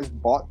guys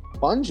bought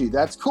Bungie,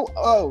 that's cool.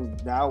 Oh,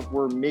 now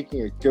we're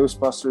making a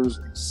Ghostbusters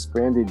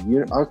expanded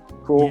unit. Oh,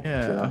 cool.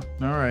 Yeah.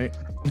 All right.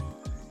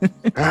 All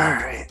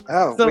right.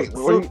 Oh, wait.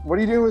 What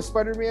are you doing with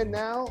Spider-Man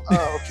now?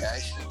 Oh, okay.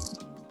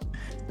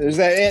 There's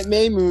that Aunt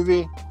May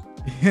movie.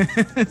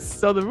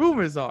 So the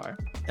rumors are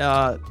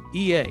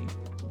EA,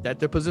 that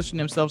they're positioning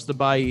themselves to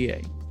buy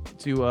EA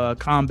to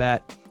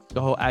combat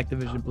the whole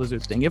Activision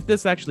Blizzard thing. If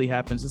this actually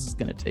happens, this is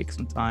going to take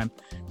some time.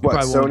 What,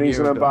 Sony's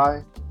going to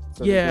buy?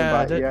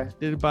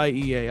 They'd buy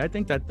EA. I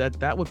think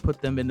that would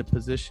put them in the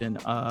position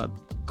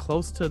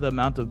close to the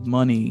amount of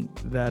money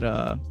that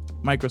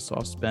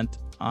Microsoft spent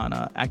on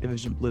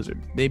Activision Blizzard.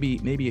 Maybe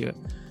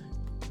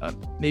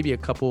a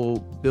couple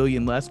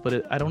billion less,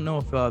 but I don't know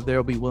if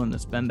they'll be willing to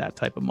spend that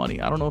type of money.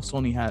 I don't know if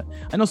Sony had.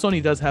 I know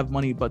Sony does have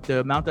money, but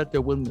the amount that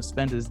they're willing to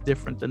spend is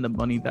different than the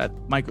money that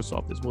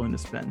Microsoft is willing to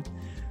spend.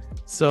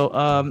 So,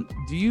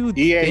 do you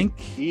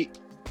think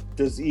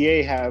does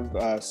EA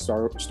have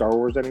Star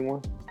Wars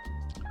anymore?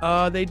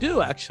 They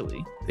do,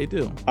 actually. They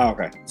do. Oh,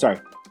 okay. Sorry.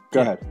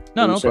 Go ahead.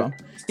 No problem.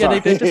 Yeah,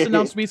 they just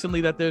announced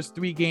recently that there's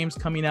 3 games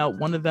coming out.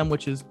 One of them,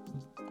 which is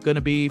going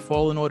to be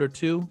Fallen Order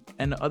 2,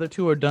 and the other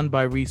 2 are done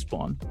by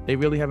Respawn. They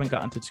really haven't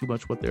gotten to too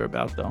much what they're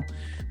about, though.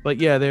 But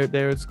yeah,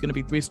 there's going to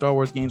be 3 Star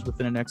Wars games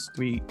within the next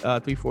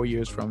 3-4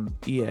 years from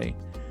EA.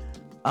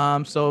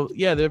 So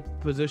yeah, they're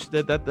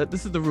positioned that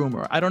this is the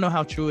rumor. I don't know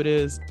how true it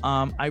is.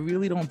 I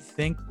really don't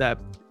think that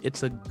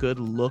it's a good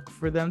look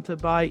for them to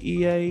buy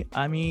EA.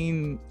 I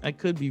mean, I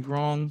could be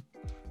wrong.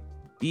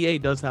 EA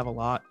does have a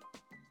lot.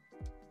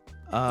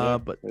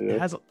 but it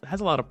has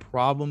a lot of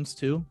problems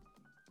too.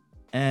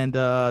 And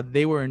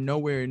they were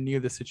nowhere near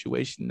the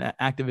situation that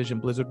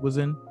Activision Blizzard was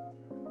in.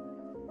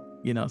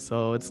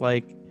 So it's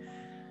like,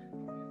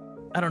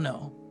 I don't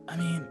know. I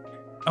mean,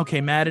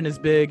 okay, Madden is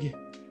big.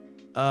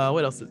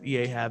 What else does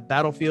EA have?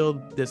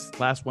 Battlefield, this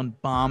last one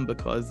bombed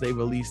because they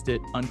released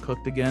it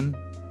uncooked again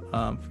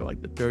for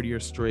like the third year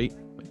straight.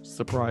 Like,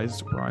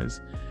 surprise.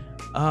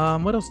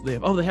 What else do they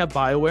have? Oh, they have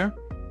BioWare.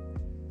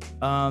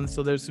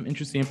 So there's some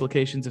interesting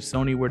implications if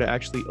Sony were to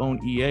actually own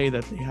EA,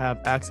 that they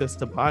have access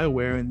to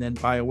BioWare, and then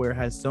BioWare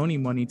has Sony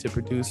money to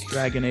produce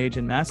Dragon Age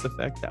and Mass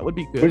Effect. That would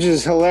be good. Which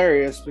is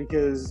hilarious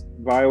because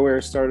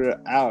BioWare started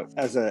out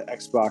as an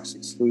Xbox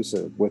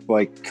exclusive with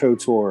like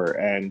KOTOR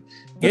and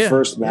the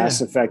first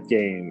Mass Effect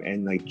game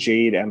and like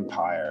Jade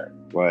Empire.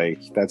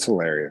 Like, that's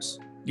hilarious.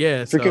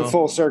 Yeah. Freaking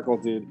full circle,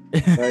 dude.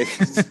 Like,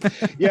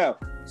 yeah.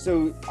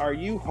 So are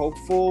you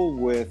hopeful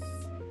with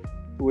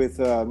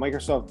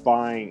Microsoft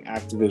buying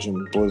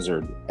Activision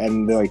Blizzard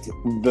and like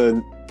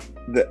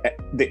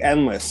the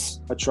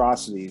endless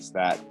atrocities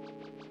that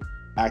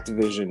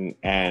Activision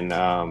and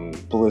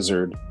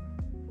Blizzard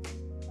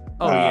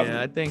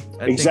I think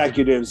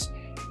executives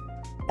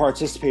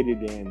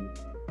participated in?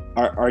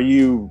 Are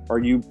you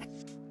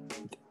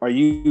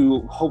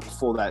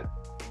hopeful that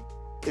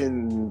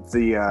in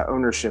the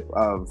ownership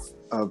of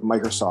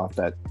Microsoft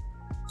that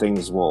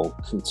things will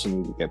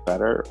continue to get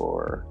better?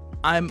 Or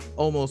I'm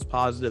almost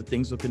positive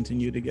things will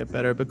continue to get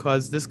better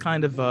because this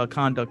kind of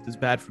conduct is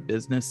bad for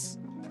business.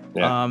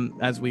 Yeah.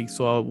 As we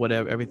saw,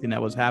 everything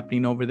that was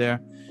happening over there.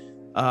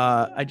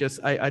 I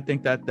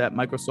think that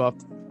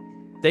Microsoft,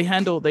 they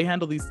handle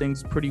these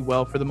things pretty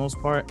well for the most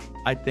part.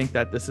 I think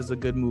that this is a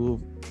good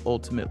move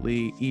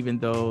ultimately, even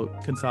though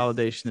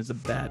consolidation is a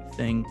bad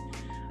thing.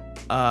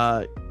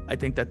 I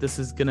think that this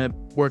is gonna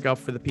work out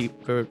for the people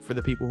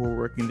who are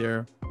working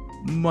there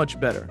much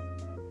better.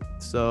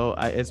 So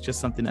it's just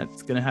something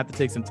that's going to have to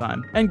take some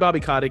time. And Bobby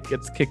Kotick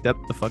gets kicked the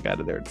fuck out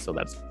of there. So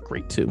that's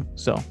great too.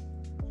 So.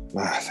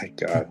 Thank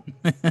God.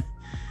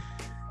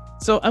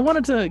 So I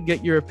wanted to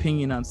get your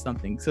opinion on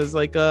something. Because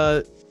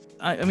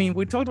I mean,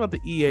 we talked about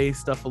the EA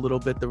stuff a little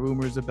bit, the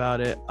rumors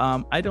about it.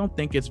 I don't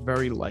think it's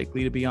very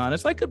likely, to be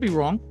honest. I could be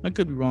wrong.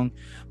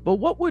 But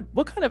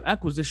what kind of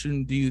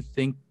acquisition do you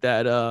think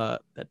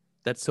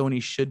that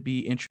Sony should be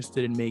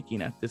interested in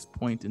making at this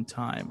point in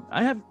time?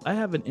 I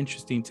have an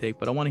interesting take,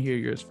 but I want to hear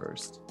yours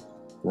first.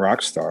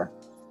 Rockstar?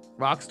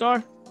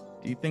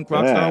 Do you think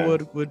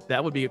Rockstar would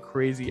that would be a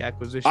crazy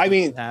acquisition? I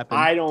mean, I'm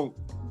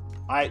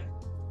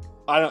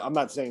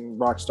not saying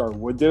Rockstar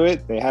would do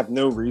it. They have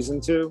no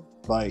reason to.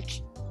 Like,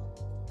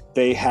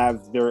 they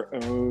have their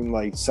own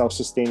like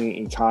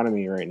self-sustaining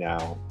economy right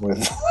now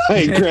with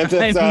like Grand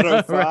Theft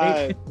Auto 5.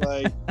 Right?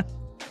 Like,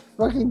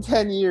 fucking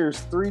 10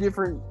 years, 3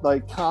 different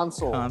like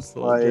consoles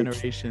like,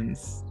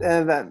 generations,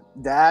 and that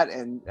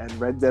and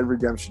Red Dead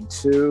Redemption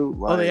 2.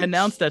 Like, they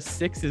announced that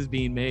 6 is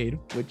being made,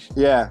 which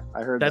I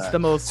heard that's the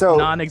most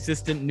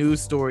non-existent news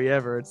story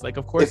ever. It's like,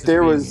 of course, if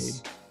there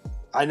was,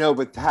 I know,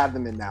 but to have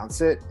them announce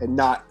it and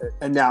not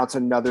announce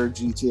another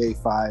GTA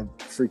 5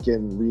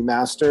 freaking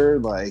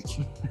remaster, like,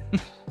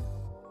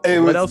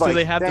 what else do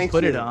they have to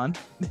put it on?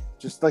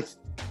 Just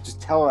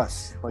tell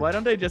us. Like, why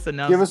don't they just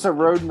announce? Give us a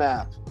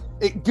roadmap.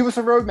 Give us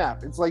a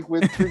roadmap. It's like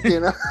with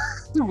freaking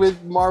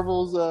with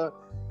Marvel's.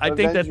 I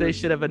think that they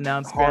should have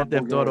announced Grand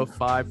Theft Auto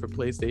 5 for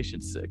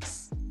PlayStation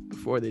 6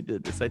 before they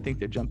did this. I think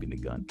they're jumping the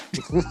gun.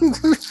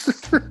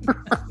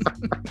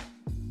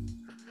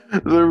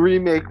 The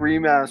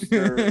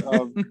remaster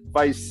of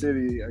Vice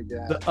City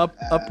again. The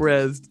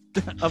upres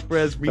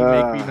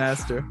remake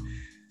remaster.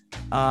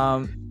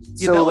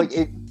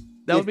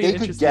 That would be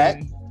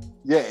interesting.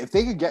 If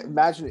they could get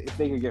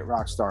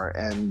Rockstar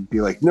and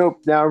be like,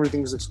 nope, now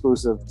everything's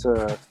exclusive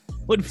to.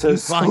 Would be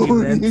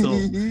monumental.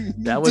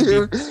 That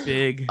would be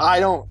big. I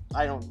don't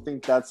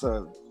think that's I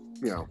don't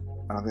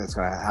think that's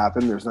gonna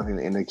happen. There's nothing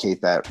to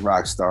indicate that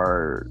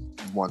Rockstar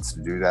wants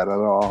to do that at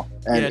all.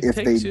 And if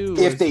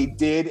they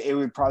did, it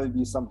would probably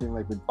be something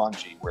like with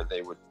Bungie, where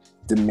they would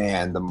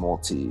demand the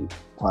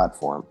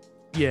multi-platform.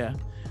 Yeah.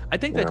 I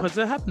think that because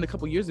that happened a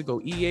couple years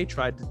ago, EA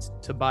tried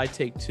to buy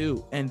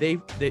Take-Two, and they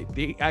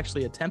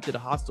actually attempted a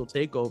hostile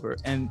takeover,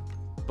 and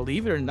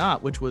believe it or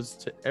not, which was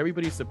to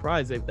everybody's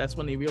surprise, that's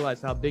when they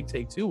realized how big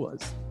Take-Two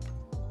was.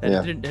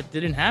 That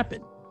didn't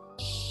happen.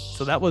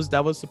 So that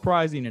was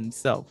surprising in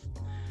itself.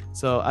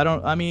 So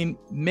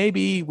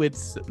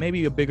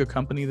maybe a bigger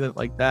company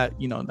that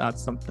not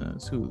something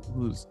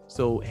who's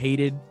so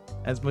hated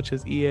as much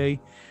as EA.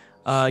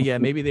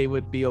 Maybe they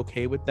would be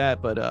okay with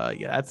that. But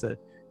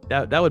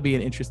that would be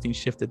an interesting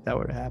shift if that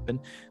were to happen.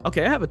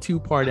 Okay, I have a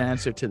 2-part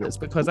answer to this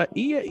because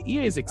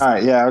EA is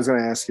excited. All right, I was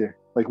going to ask you,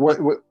 like,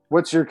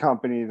 what's your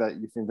company that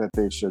you think that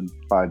they should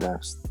buy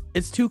next?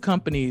 It's 2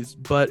 companies,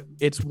 but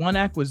it's one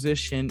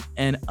acquisition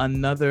and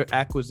another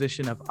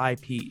acquisition of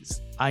IPs.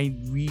 I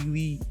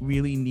really,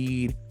 really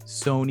need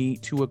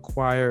Sony to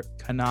acquire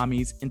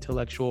Konami's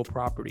intellectual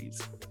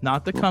properties,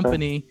 not the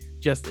company,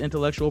 just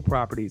intellectual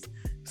properties.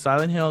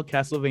 Silent Hill,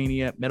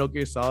 Castlevania, Metal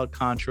Gear Solid,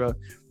 Contra.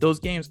 Those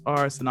games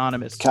are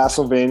synonymous.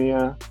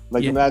 Castlevania,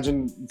 like Yeah.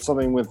 imagine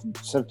something with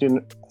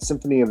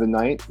Symphony of the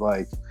Night,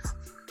 like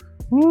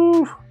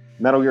woo,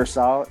 Metal Gear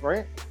Solid,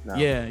 right? No.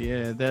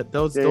 Yeah.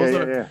 Those Yeah, those yeah,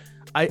 are.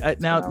 yeah.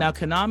 Now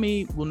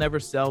Konami will never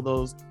sell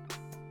those.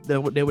 They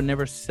would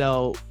never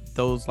sell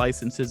those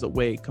licenses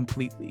away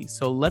completely.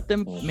 So let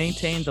them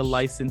maintain the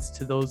license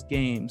to those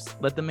games.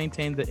 Let them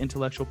maintain the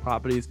intellectual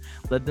properties.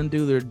 Let them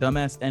do their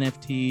dumbass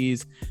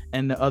NFTs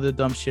and the other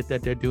dumb shit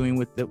that they're doing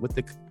with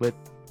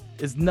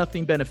is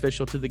nothing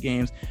beneficial to the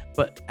games,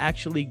 but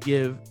actually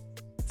give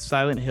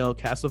Silent Hill,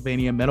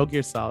 Castlevania, Metal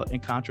Gear Solid,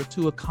 and Contra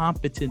to a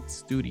competent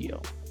studio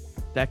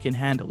that can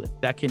handle it,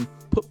 that can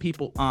put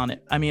people on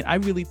it. I mean, I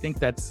really think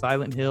that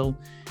Silent Hill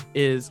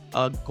is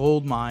a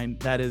gold mine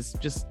that is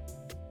just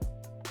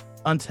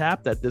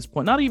untapped at this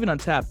point. Not even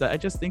untapped. I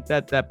just think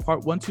that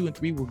part 1, 2, and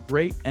 3 were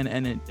great,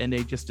 and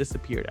they just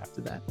disappeared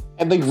after that.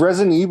 And like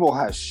Resident Evil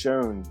has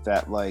shown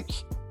that like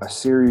a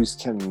series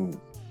can,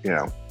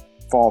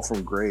 fall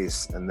from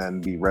grace and then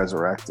be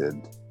resurrected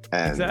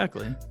and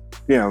Exactly.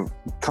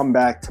 Come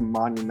back to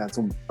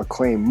monumental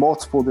acclaim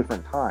multiple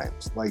different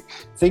times. Like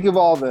think of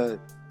all the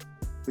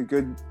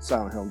good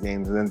Silent Hill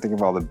games and then think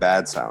of all the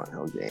bad Silent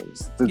Hill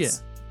games.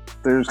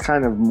 There's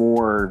kind of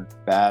more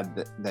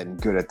bad than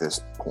good at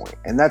this point.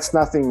 And that's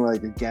nothing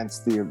like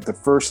against the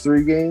first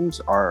 3 games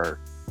are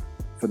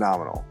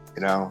phenomenal,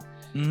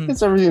 Mhm.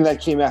 It's everything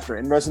that came after.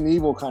 And Resident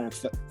Evil kind of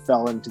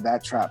fell into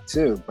that trap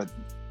too. But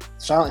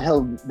Silent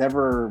Hill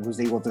never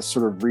was able to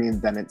sort of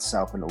reinvent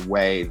itself in a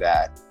way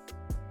that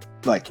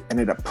like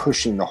ended up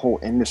pushing the whole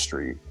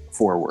industry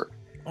forward.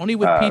 Only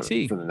with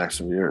PT. For the next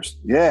few years.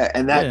 Yeah.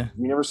 And that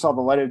we never saw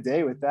the light of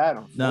day with that,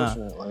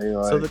 unfortunately.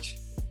 So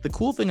the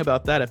cool thing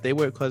about that, if they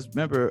were, because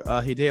remember,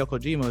 Hideo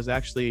Kojima is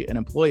actually an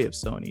employee of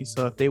Sony.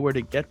 So if they were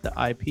to get the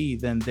IP,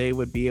 then they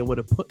would be able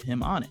to put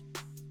him on it.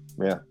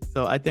 Yeah.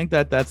 So I think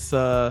that's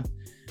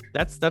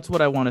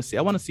what I want to see.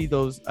 I want to see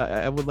those.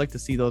 I would like to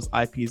see those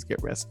IPs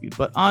get rescued.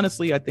 But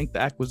honestly, I think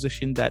the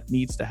acquisition that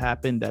needs to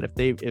happen, that if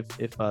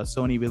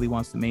Sony really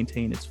wants to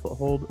maintain its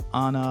foothold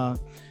on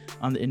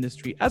the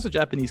industry as a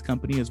Japanese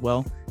company as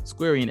well,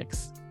 Square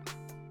Enix.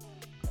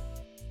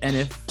 And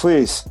if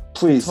please,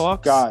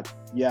 talks, God,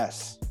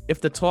 yes. If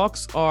the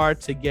talks are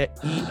to get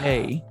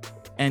EA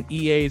and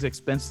EA's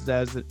expenses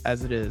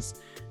as it is,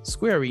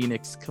 Square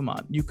Enix, come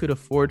on, you could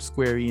afford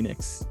Square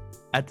Enix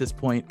at this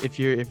point if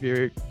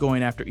you're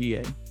going after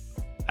EA.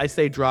 I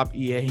say drop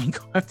EA and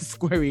go after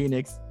Square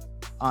Enix,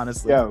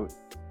 honestly. Yo,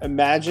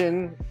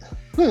 imagine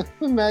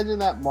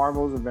that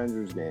Marvel's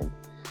Avengers game.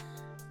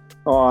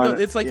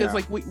 It's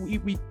like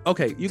we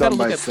okay. You gotta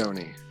look at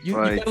Sony. You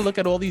gotta look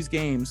at all these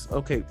games.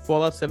 Okay,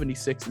 Fallout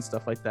 76 and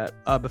stuff like that.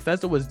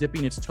 Bethesda was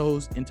dipping its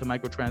toes into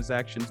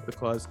microtransactions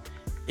because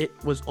it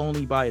was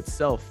only by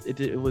itself.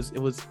 It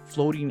was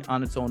floating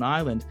on its own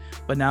island.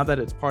 But now that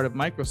it's part of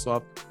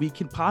Microsoft, we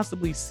can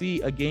possibly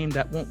see a game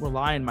that won't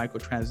rely on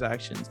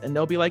microtransactions, and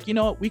they'll be like, you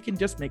know what, we can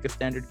just make a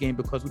standard game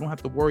because we don't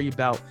have to worry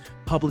about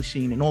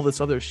publishing and all this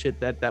other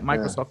shit that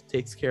Microsoft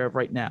takes care of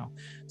right now.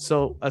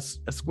 So a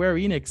Square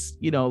Enix,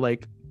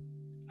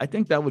 I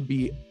think that would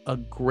be a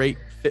great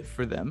fit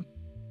for them.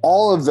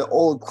 All of the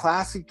old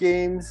classic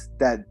games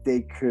that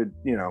they could,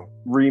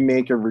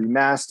 remake or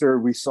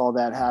remaster. We saw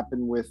that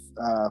happen with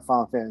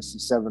Final Fantasy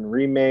VII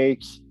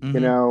Remake,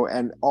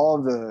 and all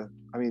of the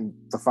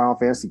Final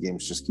Fantasy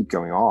games just keep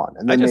going on.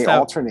 And then they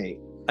alternate.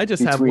 I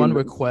just have one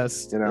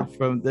request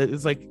from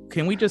it's like,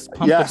 can we just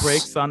pump the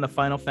brakes on the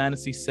Final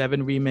Fantasy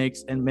VII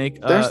remakes and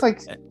make there's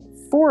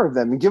 4 of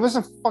them, and give us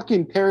a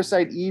fucking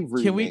Parasite Eve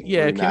remake. Can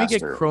we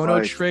get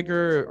Chrono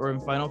Trigger or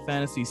Final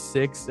Fantasy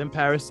VI and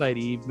Parasite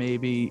Eve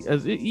maybe?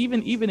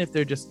 Even if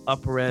they're just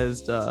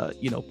up-resed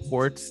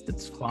ports,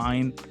 that's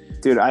fine.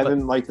 Dude, I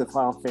haven't liked the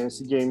Final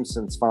Fantasy games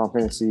since Final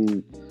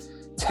Fantasy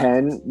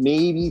 10,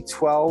 maybe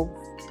 12.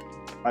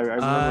 I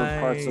remember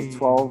parts of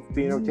 12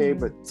 being okay,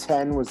 but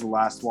 10 was the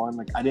last one.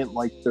 Like, I didn't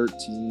like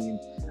 13.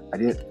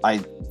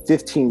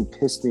 15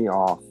 pissed me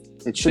off.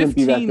 It shouldn't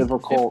be that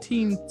difficult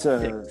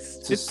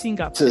 15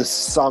 got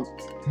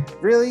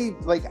really,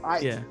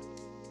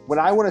 when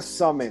I want to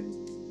summon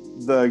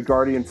the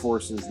Guardian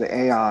Forces, the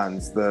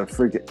Aeons,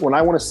 when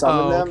I want to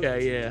summon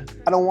them,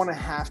 I don't want to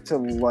have to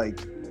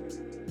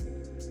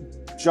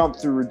jump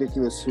through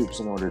ridiculous hoops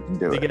in order to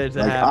do it. Get it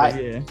to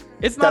happen,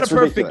 It's not a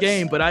perfect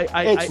game, but I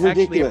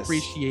actually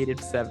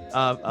appreciated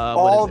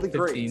all the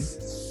 15.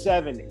 Greats,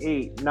 7,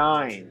 8,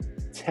 9,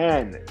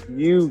 10.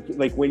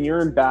 When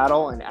you're in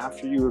battle and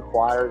after you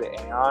acquire the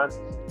Aeon,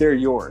 they're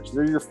yours.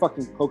 They're your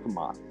fucking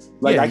Pokemon.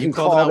 I can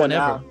call them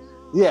out.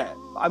 Yeah,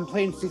 I'm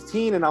playing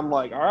 15 and I'm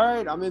like, all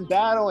right, I'm in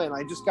battle and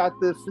I just got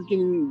the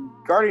freaking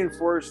Guardian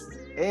Force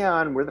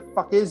Aeon. Where the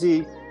fuck is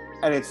he?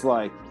 And it's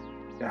like,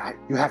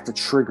 you have to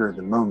trigger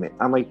the moment.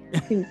 I'm like,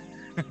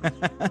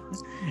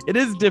 it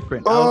is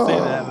different. I'll say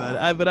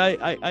that, but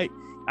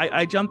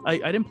I jumped. I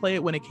didn't play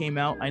it when it came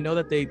out. I know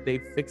that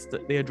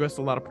they addressed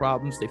a lot of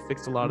problems. They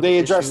fixed a lot of. They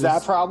addressed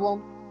that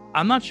problem.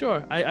 I'm not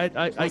sure. I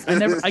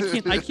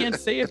can't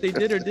say if they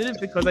did or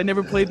didn't because I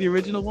never played the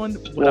original one.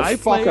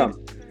 Fuck them.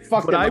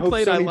 Fuck what them. I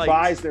played, I liked.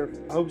 I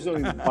hope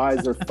Sony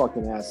buys their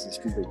fucking asses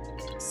because they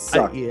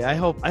suck. I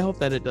hope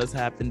that it does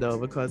happen though,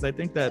 because I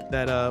think that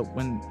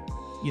when,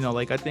 you know,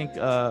 like I think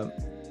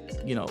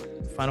you know,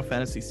 Final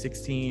Fantasy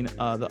 16,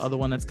 the other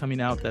one that's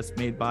coming out that's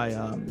made by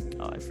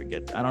I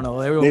forget. I don't know.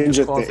 Everyone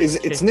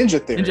It's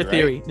Ninja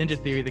Theory. Right?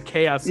 Ninja Theory, the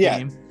Chaos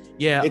game.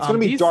 Yeah, it's gonna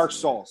be Dark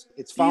Souls.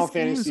 It's Final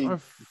Fantasy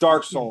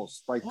Dark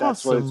Souls. Like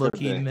that's what it's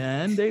looking, gonna be.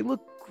 Man. They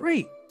look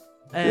great,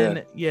 and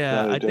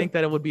I think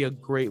that it would be a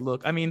great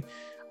look. I mean,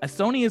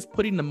 Sony is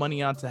putting the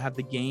money out to have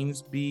the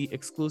games be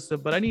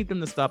exclusive, but I need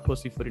them to stop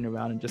pussyfooting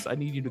around and I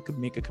need you to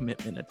make a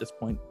commitment at this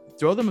point.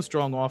 Throw them a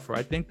strong offer.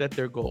 I think that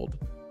they're gold.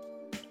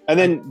 And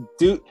then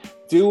do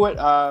what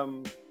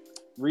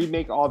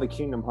remake all the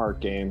Kingdom Hearts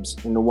games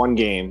into one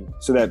game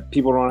so that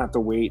people don't have to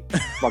wait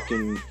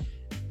fucking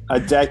a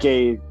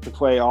decade to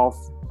play all.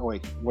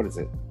 Wait, what is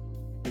it?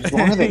 It's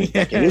longer than a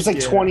decade. It was like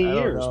 20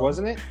 years,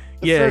 wasn't it?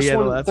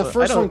 The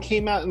first one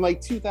came out in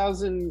like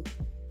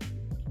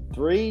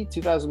 2003,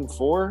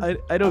 2004.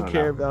 I don't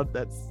care about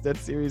that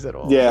series at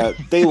all. Yeah,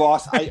 they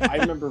lost. I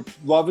remember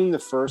loving the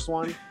first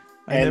one.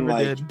 I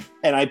never did.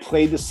 And I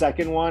played the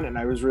second one and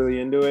I was really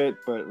into it,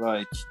 but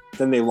like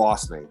then they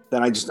lost me.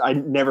 Then I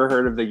never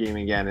heard of the game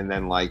again. And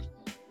then like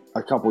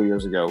a couple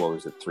years ago,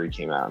 3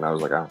 came out and I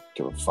was like, I don't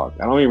give a fuck.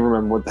 I don't even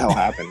remember what the hell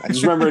happened. I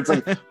just remember it's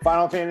like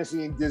Final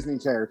Fantasy and Disney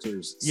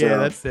characters. So. Yeah,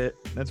 that's it.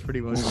 That's pretty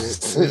much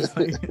it.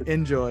 Like,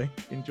 enjoy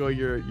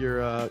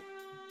your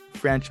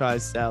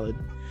franchise salad.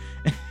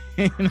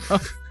 You know?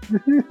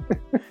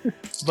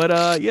 But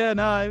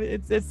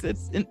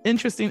it's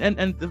interesting,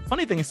 and the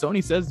funny thing is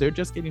Sony says they're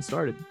just getting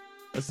started.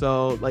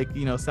 So like,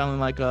 you know, sounding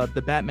like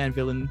the Batman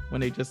villain when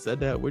they just said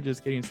that we're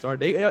just getting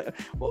started.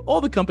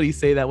 All the companies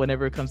say that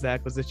whenever it comes to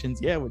acquisitions.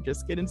 Yeah, we're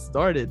just getting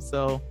started.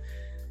 So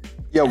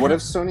yeah, what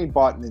if Sony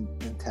bought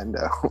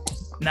Nintendo?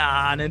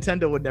 Nah,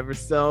 Nintendo would never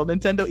sell.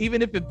 Nintendo,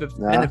 even if it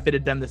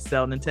benefited them to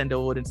sell,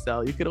 Nintendo wouldn't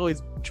sell. You could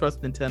always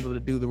trust Nintendo to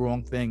do the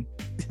wrong thing.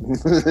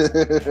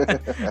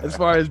 As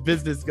far as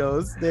business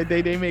goes,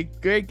 they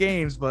make great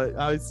games, but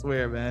I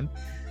swear, man,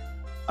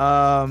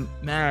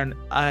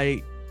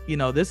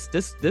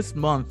 this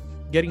month,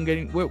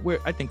 we're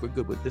I think we're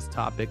good with this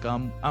topic.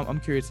 I'm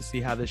curious to see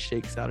how this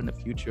shakes out in the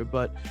future,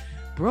 but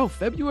bro,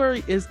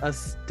 February is a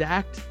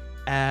stacked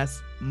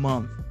ass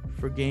month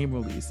for game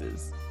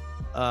releases.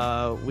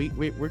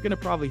 We're gonna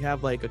probably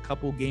have like a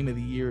couple game of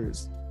the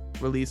years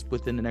released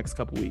within the next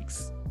couple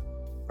weeks.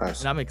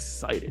 Nice. And I'm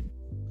excited.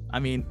 I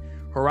mean,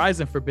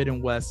 Horizon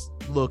Forbidden West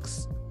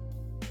looks,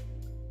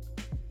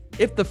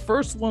 if the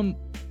first one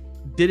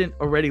didn't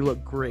already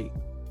look great,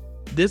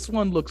 this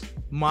one looks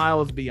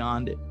miles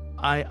beyond it.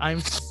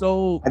 I've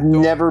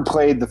never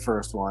played the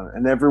first one,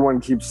 and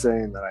everyone keeps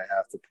saying that I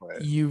have to play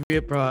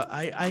it. Bro,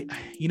 I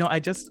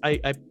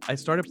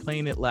started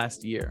playing it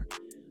last year.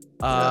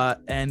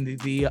 And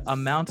the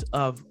amount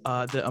of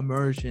the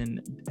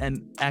immersion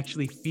and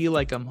actually feel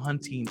like I'm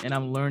hunting and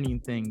I'm learning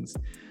things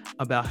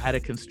about how to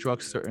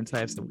construct certain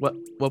types of what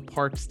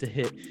parts to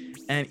hit,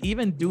 and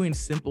even doing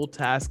simple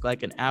tasks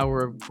like an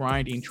hour of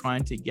grinding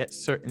trying to get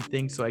certain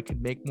things so I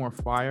could make more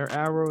fire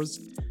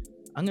arrows.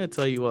 I'm gonna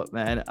tell you what,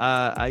 man,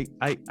 I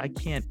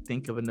can't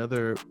think of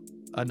another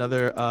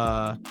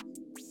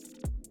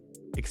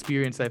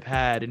experience I've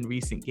had in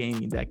recent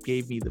gaming that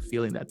gave me the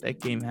feeling that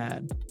game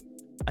had.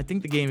 I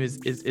think the game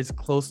is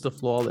close to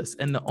flawless,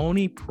 and the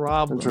only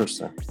problem,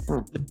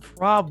 the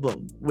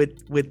problem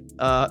with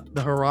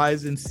the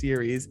Horizon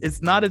series,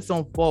 it's not its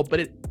own fault, but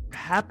it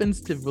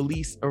happens to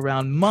release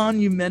around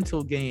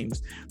monumental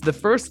games. The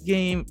first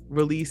game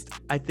released,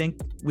 I think,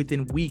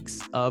 within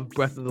weeks of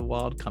Breath of the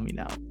Wild coming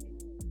out,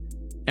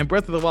 and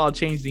Breath of the Wild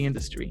changed the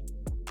industry.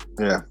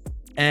 Yeah.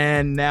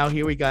 And now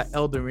here we got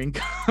Elden Ring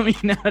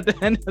coming out at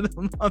the end of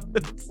the month.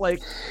 It's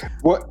like,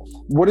 what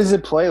does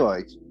it play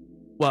like?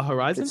 Well,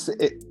 Horizon?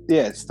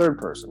 It's third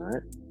person,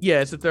 right?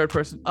 Yeah, it's a third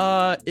person.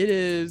 It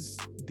is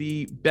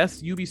the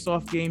best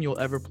Ubisoft game you'll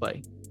ever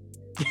play.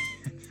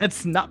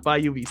 That's not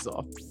by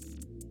Ubisoft.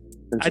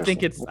 I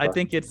think it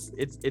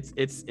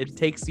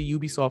takes the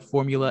Ubisoft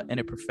formula and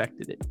it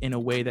perfected it in a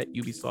way that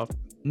Ubisoft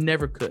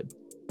never could.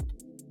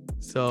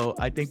 So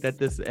I think that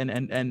this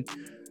and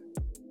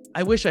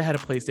I wish I had a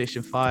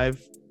PlayStation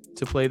 5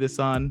 to play this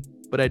on,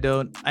 but I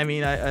don't. I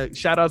mean, I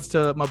shout outs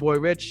to my boy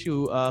Rich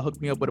who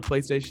hooked me up with a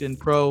PlayStation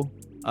Pro.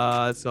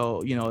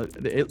 So you know,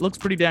 it looks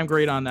pretty damn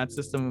great on that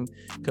system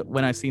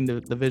when I seen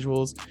the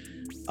visuals.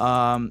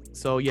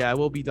 So yeah, I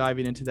will be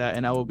diving into that,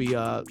 and I will be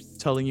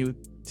telling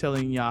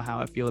y'all how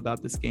I feel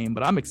about this game.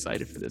 But I'm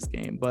excited for this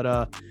game.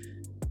 But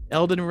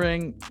Elden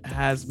Ring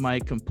has my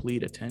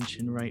complete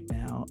attention right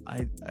now.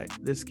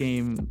 This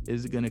game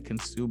is gonna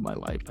consume my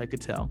life. I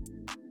could tell.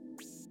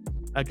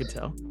 I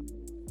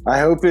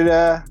hope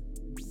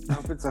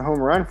it's a home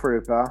run for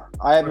you, pal.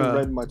 I haven't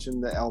read much in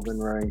the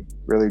Elden Ring,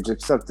 really,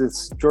 except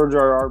it's George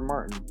R.R.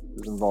 Martin.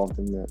 is involved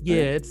in that.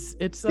 Yeah,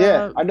 it's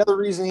yeah, another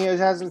reason he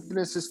hasn't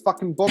finished his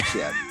fucking books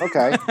yet.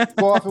 Okay,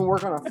 go off and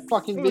work on a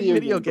fucking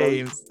video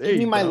game, games. Give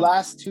me my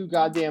last 2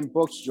 goddamn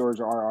books, George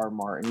R.R.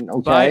 Martin.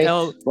 Buy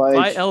Okay,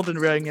 buy Elden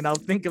Ring, and I'll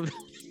think of.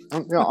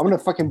 I'm gonna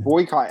fucking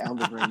boycott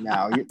Elden Ring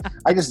now.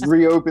 I just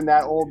reopened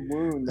that old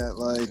wound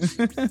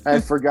that I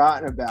had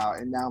forgotten about,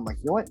 and now I'm like,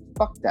 you know what?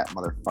 Fuck that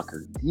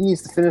motherfucker. He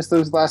needs to finish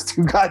those last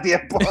 2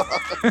 goddamn books.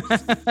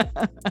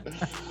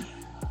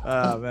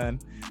 Oh man,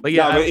 but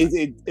yeah, no, but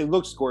it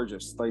looks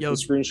gorgeous. Like the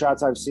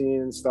screenshots I've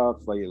seen and stuff,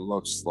 like it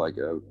looks like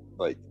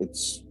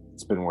it's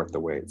been worth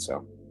the wait.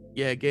 So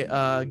yeah,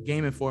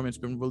 Game Informant's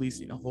been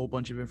releasing a whole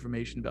bunch of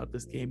information about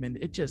this game, and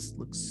it just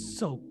looks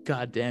so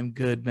goddamn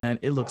good, man.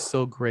 It looks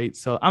so great.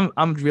 So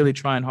I'm really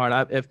trying hard.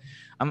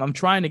 I'm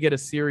trying to get a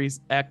Series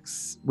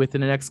X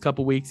within the next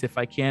couple weeks. If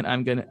I can't,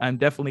 I'm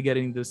definitely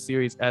getting the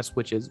Series S,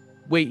 which is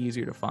way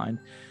easier to find.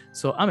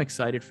 So I'm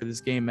excited for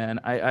this game, man.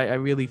 I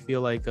really feel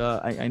like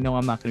I know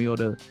I'm not gonna be able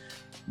to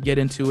get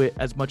into it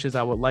as much as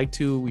I would like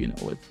to, you know,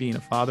 with being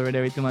a father and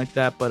everything like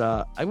that. But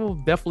I will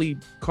definitely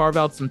carve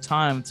out some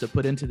time to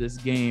put into this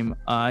game.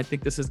 I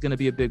think this is gonna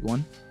be a big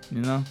one,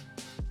 you know.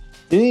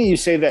 Didn't you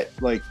say that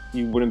like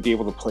you wouldn't be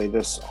able to play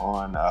this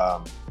on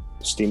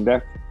Steam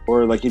Deck,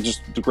 or like the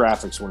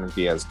graphics wouldn't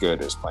be as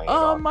good as playing it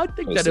on I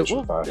think that it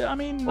will. 5 I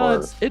mean,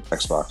 it's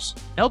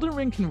Xbox. Elden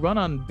Ring can run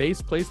on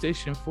base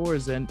PlayStation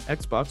 4s and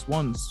Xbox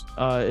Ones.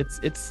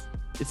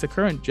 It's a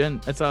current gen.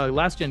 It's a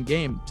last gen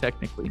game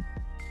technically.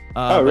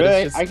 Oh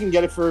really? I can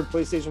get it for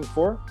PlayStation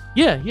 4.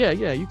 Yeah,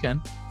 you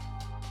can.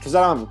 Because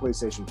I don't have a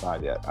PlayStation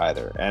 5 yet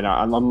either, and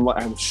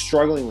I'm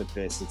struggling with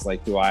this. It's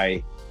like,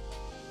 for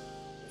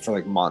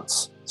like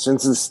months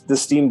since the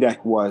Steam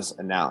Deck was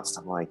announced,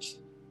 I'm like,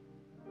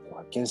 do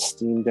I get a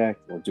Steam Deck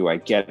or do I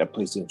get a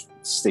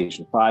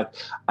PlayStation 5?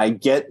 I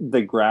get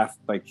the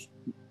like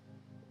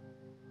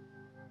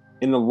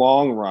in the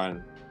long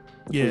run,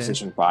 the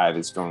PlayStation 5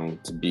 is going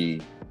to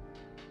be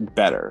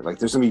better. Like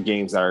there's gonna be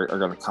games that are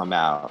going to come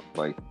out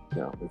like,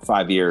 you know, in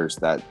 5 years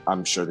that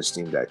I'm sure the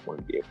Steam Deck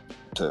wouldn't be able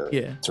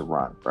to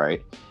run,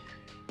 right?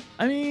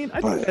 I mean,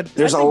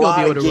 there's a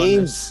lot of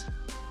games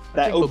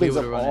that opens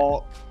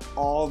up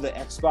all the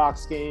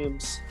Xbox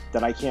games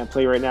that I can't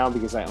play right now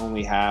because I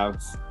only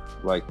have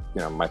like,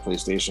 you know, my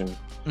PlayStation,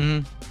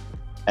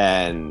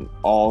 and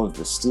all of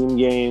the Steam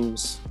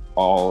games,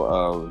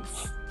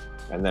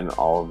 and then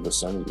all of the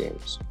Sony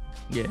games.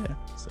 Yeah.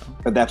 So.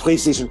 But that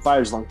PlayStation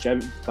 5's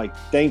longevity, like,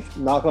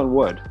 knock on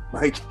wood,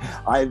 like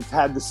I've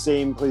had the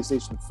same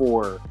PlayStation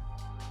 4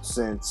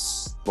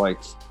 since like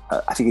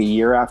I think a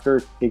year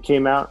after it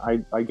came out.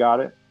 I got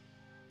it.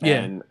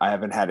 Yeah. And I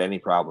haven't had any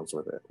problems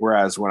with it.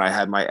 Whereas when I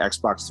had my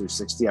Xbox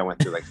 360, I went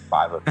through like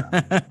 5 of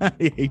them.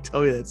 He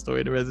told me that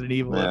story in the Resident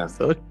Evil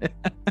episode.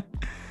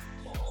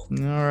 All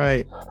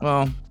right.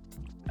 Well,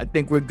 I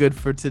think we're good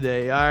for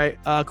today. All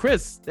right.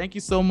 Chris, thank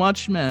you so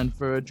much, man,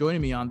 for joining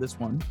me on this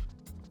one.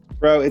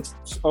 Bro, it's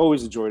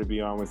always a joy to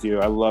be on with you.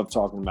 I love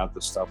talking about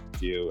this stuff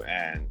with you,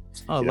 and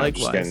likewise.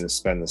 Just getting to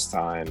spend this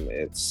time.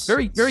 It's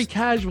very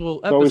casual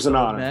episode, always an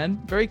honor, man.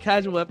 Very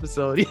casual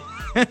episode.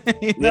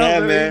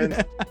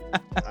 Man.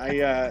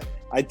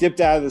 I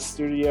dipped out of the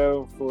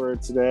studio for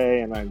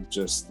today, and I'm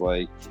just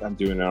like, I'm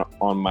doing it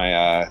on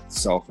my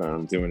cell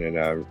phone. I'm doing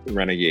it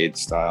Renegade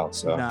style.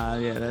 So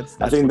that's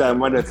I think that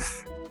might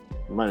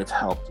have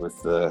helped with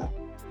the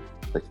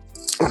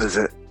what is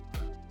it?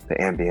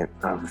 The ambient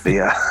of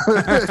the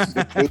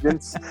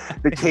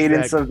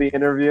cadence of the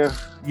interview.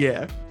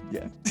 Yeah.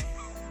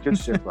 Good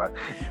shit, bud.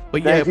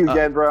 But thank you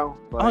again, bro.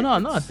 Like,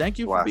 no. Thank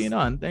you for being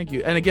on. Thank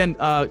you. And again,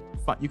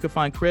 you can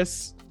find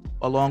Chris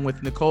along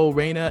with Nicole,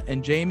 Raina,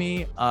 and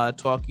Jamie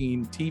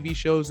talking TV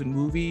shows and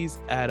movies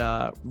at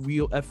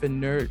Real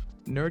Effing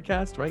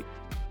Nerdcast, right?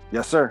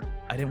 Yes, sir.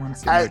 I didn't want to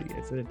say nerdy.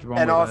 I said it the wrong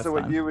way. And also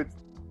with you, with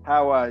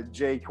how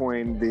Jay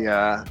coined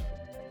the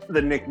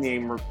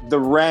nickname, the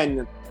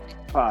Ren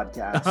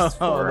podcast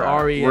for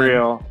the REN.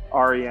 Real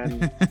REN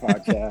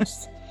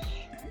podcast,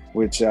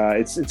 which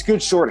it's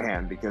good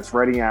shorthand because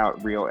writing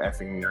out Real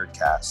Effing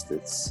Nerdcast,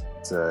 it's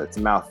a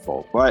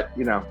mouthful, but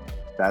you know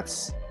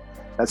that's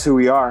who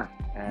we are.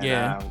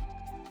 And,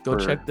 go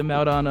check them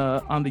out on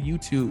the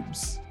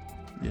YouTubes.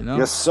 You know.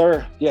 Yes,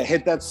 sir. Yeah,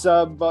 hit that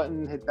sub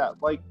button, hit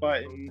that like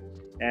button,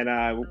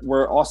 and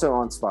we're also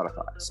on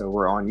Spotify. So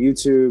we're on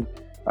YouTube,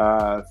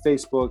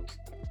 Facebook,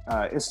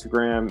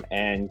 Instagram,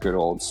 and good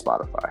old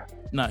Spotify.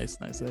 Nice.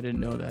 I didn't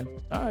know that.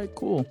 All right,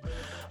 cool.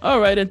 All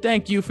right, and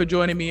thank you for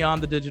joining me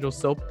on the Digital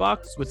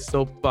Soapbox with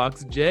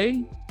Soapbox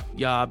J.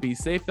 Y'all be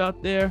safe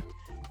out there.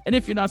 And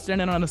if you're not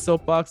standing on a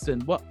soapbox, then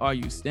what are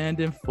you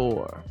standing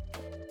for?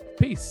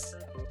 Peace.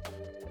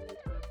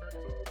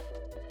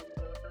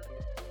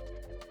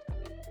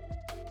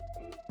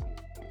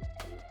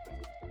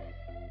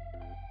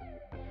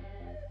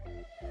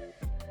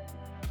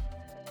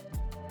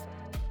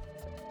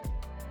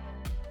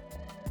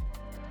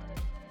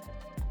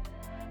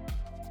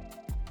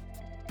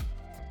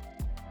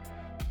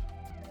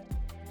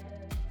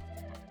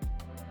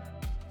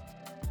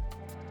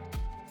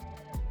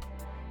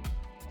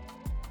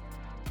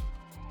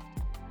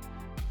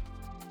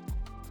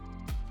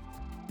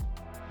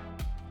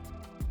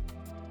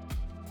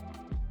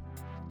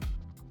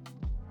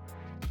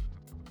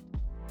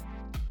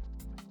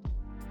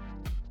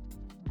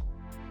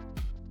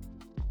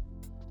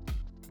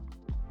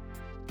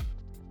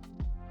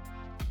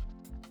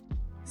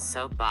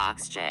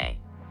 Soapbox J.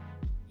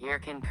 Your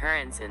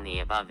concurrence in the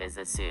above is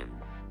assumed.